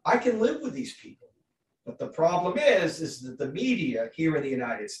I can live with these people. But the problem is that the media here in the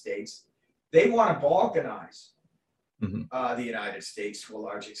United States, they want to balkanize the United States to a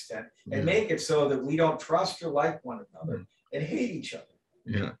large extent and make it so that we don't trust or like one another and hate each other.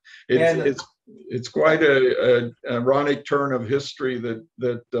 Yeah, it's quite a ironic turn of history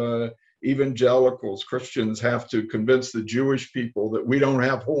that evangelicals, Christians, have to convince the Jewish people that we don't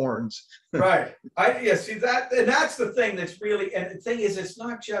have horns. Right. See that, and that's the thing that's really, and the thing is, it's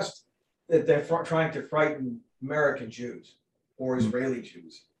not just that they're trying to frighten American Jews or Israeli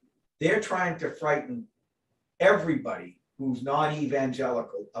Jews. They're trying to frighten everybody who's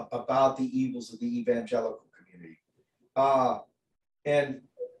non-evangelical about the evils of the evangelical community. I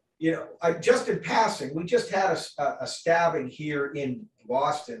just in passing, we just had a stabbing here in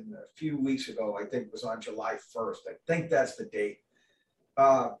Boston a few weeks ago. I think it was on July 1st. I think that's the date,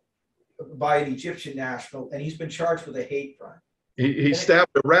 by an Egyptian national, and he's been charged with a hate crime. He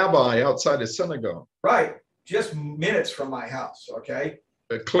stabbed a rabbi outside a synagogue. Right, just minutes from my house, okay?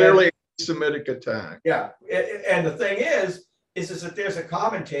 Clearly a Semitic attack. Yeah, and the thing is that there's a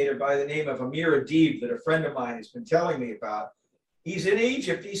commentator by the name of Amir Adib that a friend of mine has been telling me about. He's in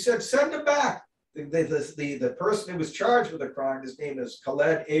Egypt. He said, send him back. The person who was charged with the crime, his name is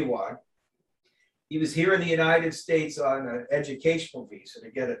Khaled Awad. He was here in the United States on an educational visa to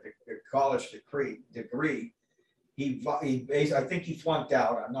get a college degree. I think he flunked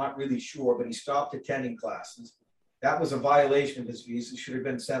out. I'm not really sure, but he stopped attending classes. That was a violation of his visa. He should have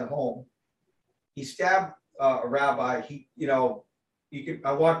been sent home. He stabbed a rabbi.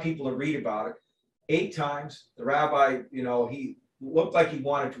 I want people to read about it. 8 times. The rabbi, he looked like he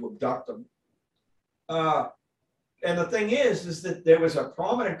wanted to abduct him. And the thing is that there was a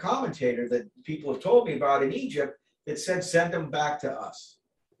prominent commentator that people have told me about in Egypt that said, send him back to us.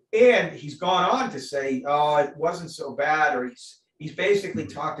 And he's gone on to say, oh, it wasn't so bad, or he's basically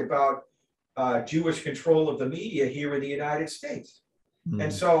talked about Jewish control of the media here in the United States.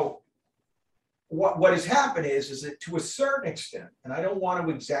 And so what has happened is that to a certain extent, and I don't want to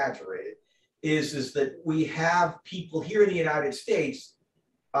exaggerate it, is that we have people here in the United States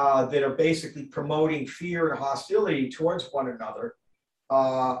that are basically promoting fear and hostility towards one another.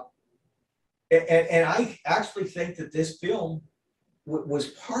 And I actually think that this film was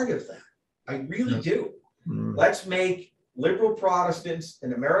part of that. I really do. Let's make liberal Protestants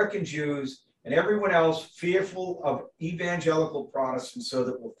and American Jews and everyone else fearful of evangelical Protestants so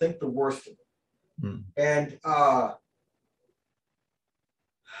that we'll think the worst of them. And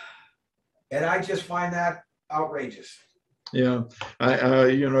I just find that outrageous. Yeah,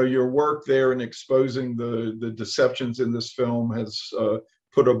 your work there in exposing the deceptions in this film has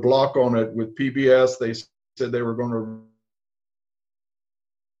put a block on it with PBS. They said they were going to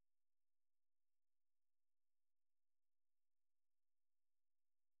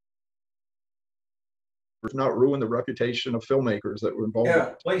not ruin the reputation of filmmakers that were involved.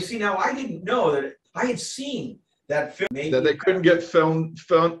 Yeah, well, you see, now I didn't know that I had seen that film. That they couldn't get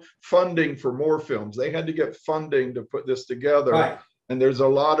funding for more films. They had to get funding to put this together. Right. And there's a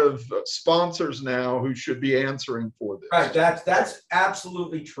lot of sponsors now who should be answering for this. Right, that's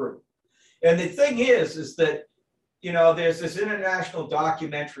absolutely true. And the thing is that, you know, there's this International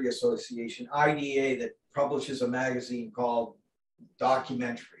Documentary Association, IDA, that publishes a magazine called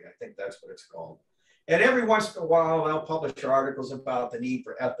Documentary. I think that's what it's called. And every once in a while, they'll publish articles about the need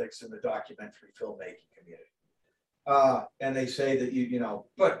for ethics in the documentary filmmaking community. And they say that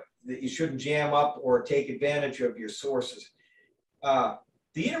but that you shouldn't jam up or take advantage of your sources. The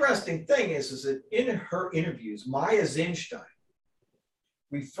interesting thing is that in her interviews, Maya Zinstein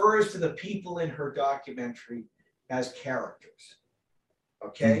refers to the people in her documentary as characters,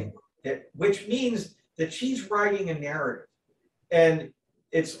 okay? Which means that she's writing a narrative. And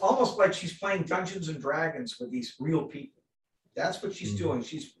it's almost like she's playing Dungeons and Dragons with these real people. That's what she's doing.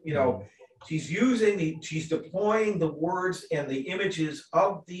 She's, she's deploying the words and the images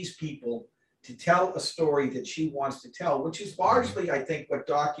of these people to tell a story that she wants to tell, which is largely, I think, what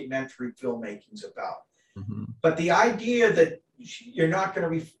documentary filmmaking is about. But the idea that you're not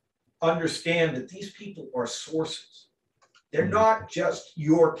going to understand that these people are sources. They're not just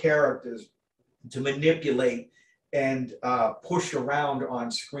your characters to manipulate and push around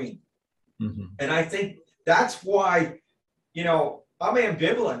on screen. And I think that's why, I'm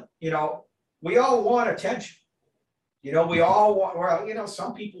ambivalent. We all want attention. We all want, well,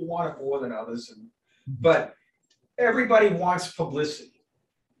 some people want it more than others, but everybody wants publicity.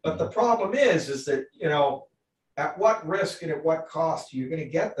 But the problem is that, at what risk and at what cost you're going to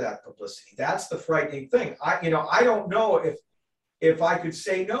get that publicity. That's the frightening thing. I don't know if I could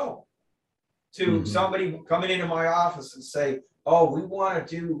say no to somebody coming into my office and say, oh, we want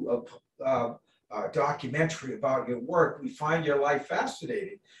to do a documentary about your work. We find your life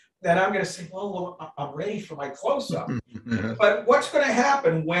fascinating. Then I'm going to say, well, I'm ready for my close-up. But what's going to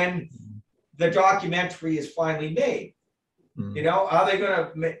happen when the documentary is finally made? Are they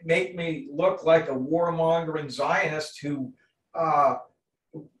going to make me look like a warmongering Zionist who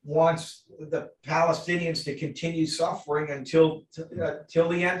wants the Palestinians to continue suffering until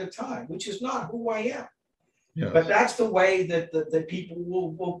the end of time, which is not who I am. Yes. But that's the way that people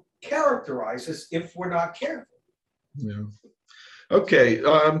will characterize us if we're not careful. Yeah. Okay.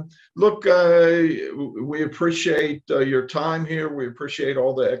 Look, we appreciate your time here. We appreciate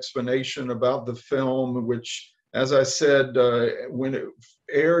all the explanation about the film, which, as I said, when it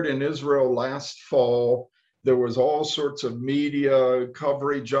aired in Israel last fall, there was all sorts of media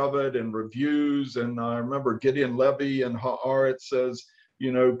coverage of it and reviews. And I remember Gideon Levy and Haaretz says,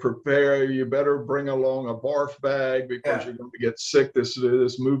 prepare, you better bring along a barf bag because you're going to get sick.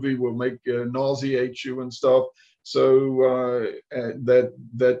 This movie will make nauseate you and stuff. So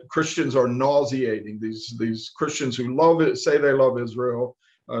that Christians are nauseating. These Christians who love it, say they love Israel,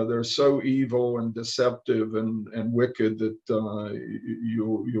 they're so evil and deceptive and wicked that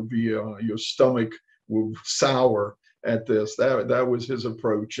you'll be your stomach will sour at this. That was his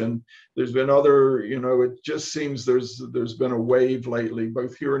approach. And there's been other, it just seems there's been a wave lately,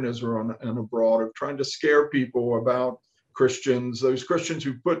 both here in Israel and abroad, of trying to scare people about Christians, those Christians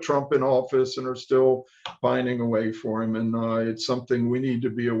who put Trump in office and are still pining away for him. And it's something we need to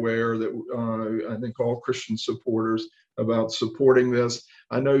be aware that I think all Christian supporters about supporting this.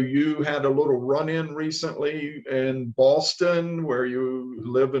 I know you had a little run-in recently in Boston where you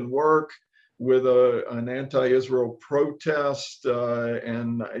live and work with an anti-Israel protest,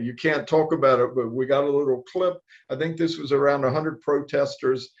 and you can't talk about it, but we got a little clip. I think this was around 100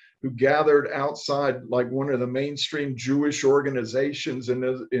 protesters who gathered outside like one of the mainstream Jewish organizations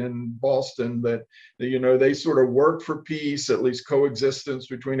in Boston that, they sort of work for peace, at least coexistence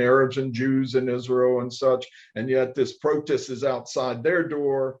between Arabs and Jews in Israel and such. And yet this protest is outside their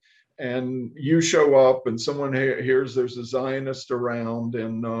door, and you show up and someone hears there's a Zionist around,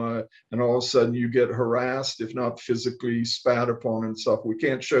 and all of a sudden you get harassed, if not physically spat upon and stuff. We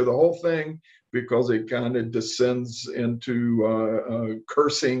can't show the whole thing because it kind of descends into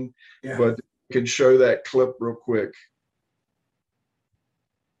cursing, but you can show that clip real quick.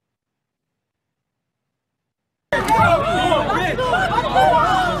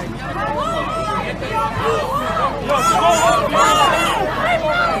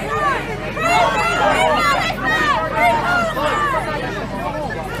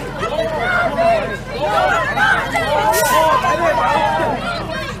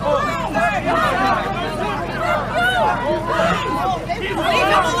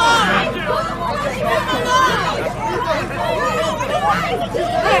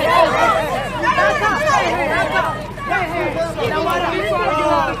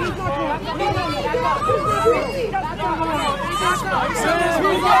 We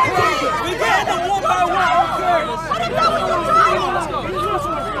get them one by one.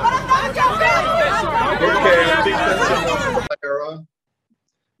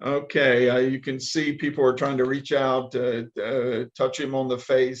 Okay, you can see people are trying to reach out, touch him on the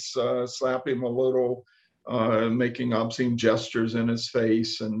face, slap him a little, making obscene gestures in his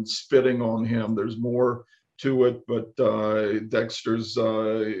face and spitting on him. There's more to it, but Dexter's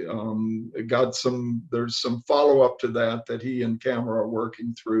got there's some follow-up to that he and camera are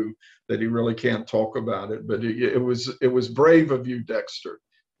working through, that he really can't talk about it. But it was brave of you, Dexter.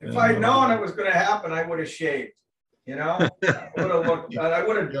 If I'd known it was going to happen, I would have shaved. You know, I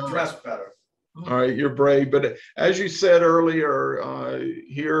would have dressed better. All right, you're brave. But as you said earlier,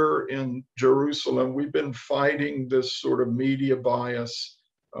 here in Jerusalem, we've been fighting this sort of media bias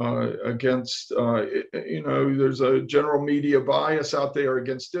against, there's a general media bias out there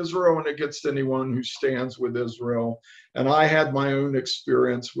against Israel and against anyone who stands with Israel. And I had my own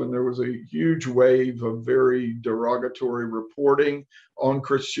experience when there was a huge wave of very derogatory reporting on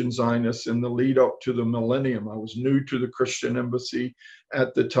Christian Zionists in the lead up to the millennium. I was new to the Christian embassy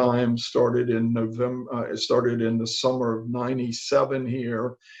at the time, started in the summer of '97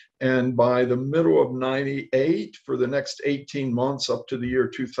 here. And by the middle of '98, for the next 18 months up to the year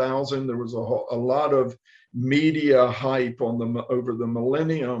 2000, there was a lot of media hype over the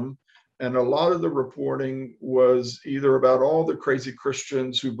millennium. And a lot of the reporting was either about all the crazy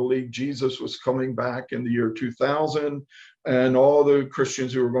Christians who believed Jesus was coming back in the year 2000, and all the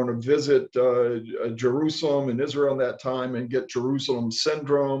Christians who were going to visit Jerusalem and Israel at that time and get Jerusalem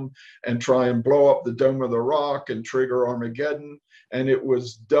syndrome and try and blow up the Dome of the Rock and trigger Armageddon. And it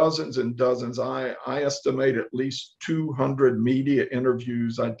was dozens and dozens. I estimate at least 200 media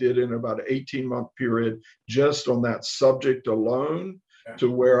interviews I did in about an 18-month period just on that subject alone,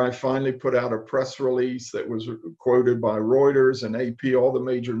 to where I finally put out a press release that was quoted by Reuters and AP, all the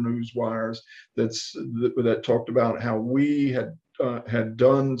major news wires, that talked about how we had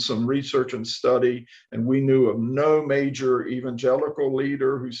done some research and study, and we knew of no major evangelical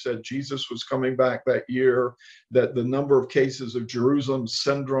leader who said Jesus was coming back that year, that the number of cases of Jerusalem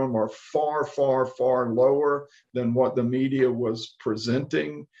syndrome are far, far, far lower than what the media was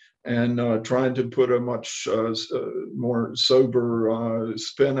presenting, and trying to put a much more sober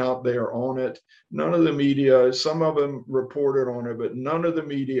spin out there on it. None of the media, some of them reported on it, but none of the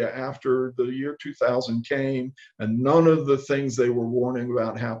media after the year 2000 came, and none of the things they were warning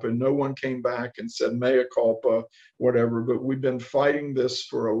about happened. No one came back and said mea culpa, whatever, but we've been fighting this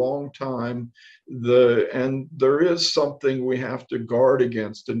for a long time. And there is something we have to guard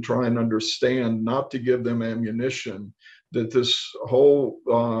against and try and understand, not to give them ammunition, that this whole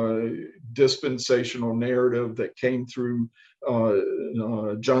dispensational narrative that came through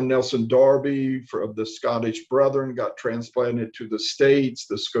John Nelson Darby of the Scottish Brethren got transplanted to the States,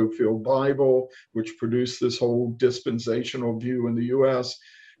 the Scofield Bible, which produced this whole dispensational view in the US,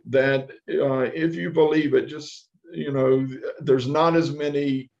 that if you believe it, just, there's not as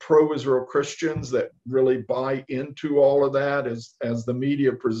many pro-Israel Christians that really buy into all of that as the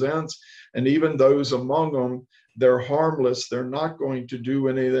media presents. And even those among them, they're harmless. They're not going to do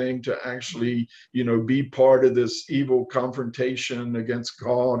anything to actually, be part of this evil confrontation against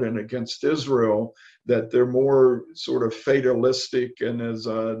God and against Israel, that they're more sort of fatalistic. And as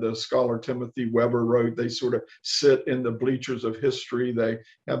the scholar Timothy Weber wrote, they sort of sit in the bleachers of history. They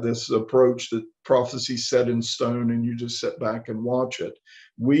have this approach that prophecy set in stone and you just sit back and watch it.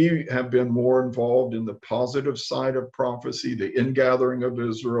 We have been more involved in the positive side of prophecy, the ingathering of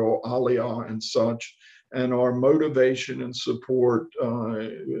Israel, Aliyah and such. And our motivation and support,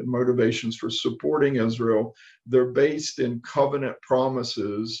 motivations for supporting Israel, they're based in covenant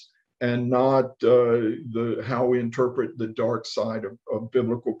promises and not how we interpret the dark side of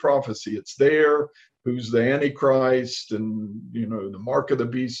biblical prophecy. It's there. Who's the Antichrist and, the mark of the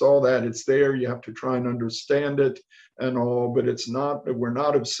beast, all that. It's there. You have to try and understand it and all, but we're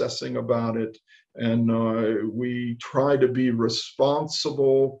not obsessing about it. And we try to be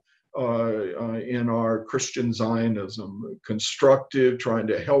responsible in our Christian Zionism, constructive, trying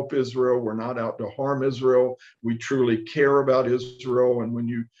to help Israel. We're not out to harm Israel. We truly care about Israel. And when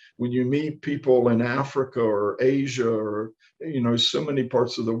you meet people in Africa or Asia or so many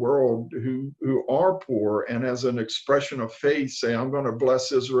parts of the world who are poor, and as an expression of faith say, I'm going to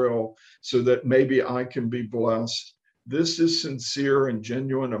bless Israel so that maybe I can be blessed. This is sincere and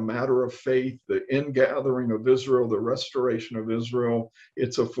genuine, a matter of faith, the ingathering of Israel, the restoration of Israel.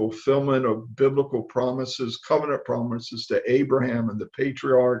 It's a fulfillment of biblical promises, covenant promises to Abraham and the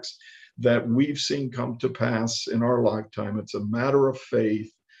patriarchs that we've seen come to pass in our lifetime. It's a matter of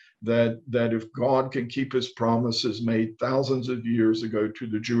faith. that if God can keep his promises made thousands of years ago to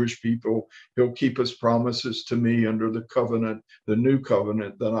the Jewish people, he'll keep his promises to me under the covenant, the new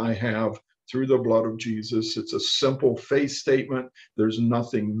covenant that I have through the blood of Jesus. It's a simple faith statement. There's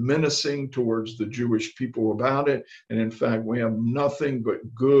nothing menacing towards the Jewish people about it. And in fact, we have nothing but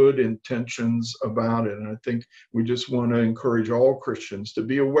good intentions about it. And I think we just want to encourage all Christians to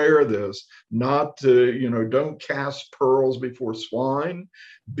be aware of this, not to, don't cast pearls before swine.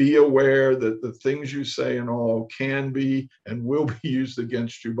 Be aware that the things you say and all can be and will be used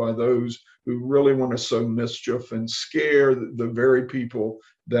against you by those who really want to sow mischief and scare the very people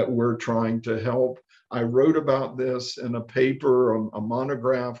that we're trying to help. I wrote about this in a paper, a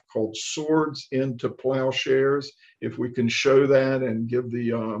monograph called Swords into Plowshares. If we can show that and give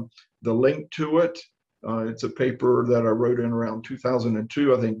the link to it. It's a paper that I wrote in around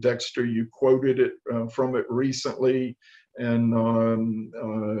 2002. I think, Dexter, you quoted it from it recently. And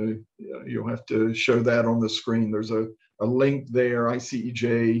you'll have to show that on the screen. There's a link there,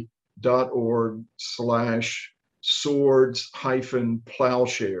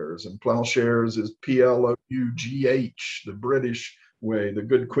 ICEJ.org/swords-plowshares. And plowshares is P-L-O-U-G-H, the British way, the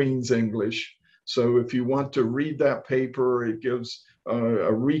good Queen's English. So if you want to read that paper, it gives a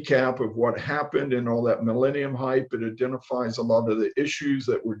recap of what happened in all that millennium hype. It identifies a lot of the issues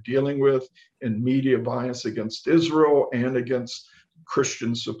that we're dealing with in media bias against Israel and against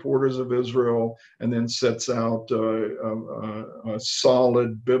Christian supporters of Israel, and then sets out a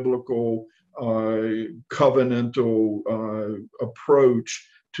solid biblical covenantal approach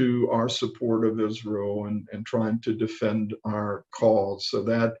to our support of Israel and trying to defend our cause. So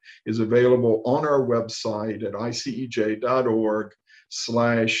that is available on our website at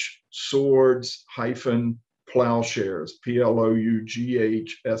ICEJ.org/swords-plowshares,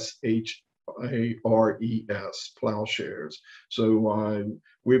 P-L-O-U-G-H-S-H-A-R-E-S, plowshares. So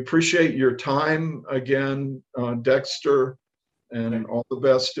we appreciate your time again, Dexter, and all the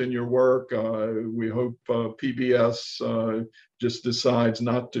best in your work. We hope PBS just decides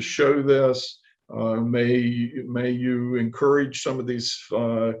not to show this. May you encourage some of these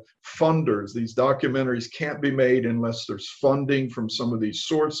funders. These documentaries can't be made unless there's funding from some of these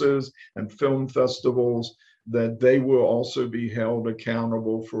sources and film festivals, that they will also be held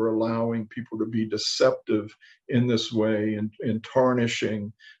accountable for allowing people to be deceptive in this way and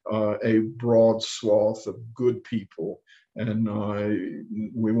tarnishing a broad swath of good people. And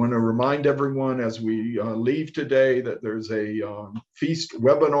we want to remind everyone as we leave today that there's a feast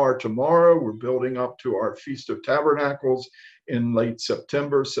webinar tomorrow. We're building up to our Feast of Tabernacles in late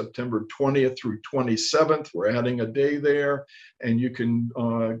September, September 20th through 27th. We're adding a day there, and you can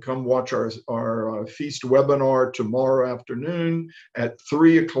come watch our feast webinar tomorrow afternoon at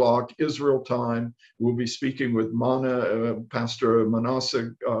 3 o'clock Israel time. We'll be speaking with Pastor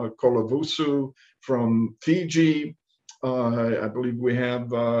Manasseh Kolavusu from Fiji. I believe we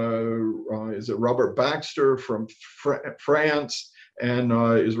have, is it Robert Baxter from France, and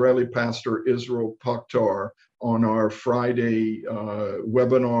Israeli pastor Israel Pakhtar on our Friday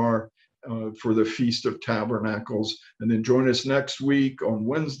webinar for the Feast of Tabernacles. And then join us next week on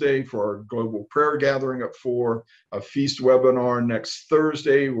Wednesday for our global prayer gathering at 4, a feast webinar next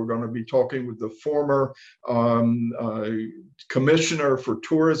Thursday. We're going to be talking with the former Commissioner for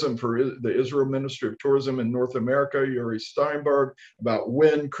Tourism for the Israel Ministry of Tourism in North America, Yuri Steinberg, about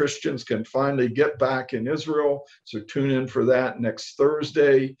when Christians can finally get back in Israel. So tune in for that next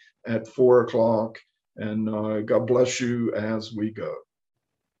Thursday at 4 o'clock. And God bless you as we go.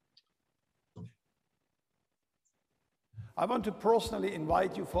 I want to personally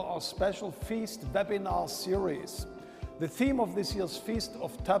invite you for our special Feast webinar series. The theme of this year's Feast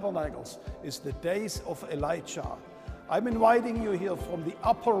of Tabernacles is the Days of Elijah. I'm inviting you here from the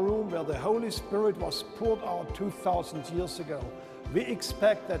upper room where the Holy Spirit was poured out 2,000 years ago. We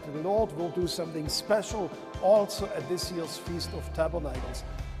expect that the Lord will do something special also at this year's Feast of Tabernacles.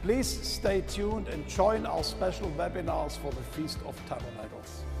 Please stay tuned and join our special webinars for the Feast of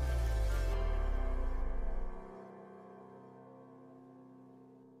Tabernacles.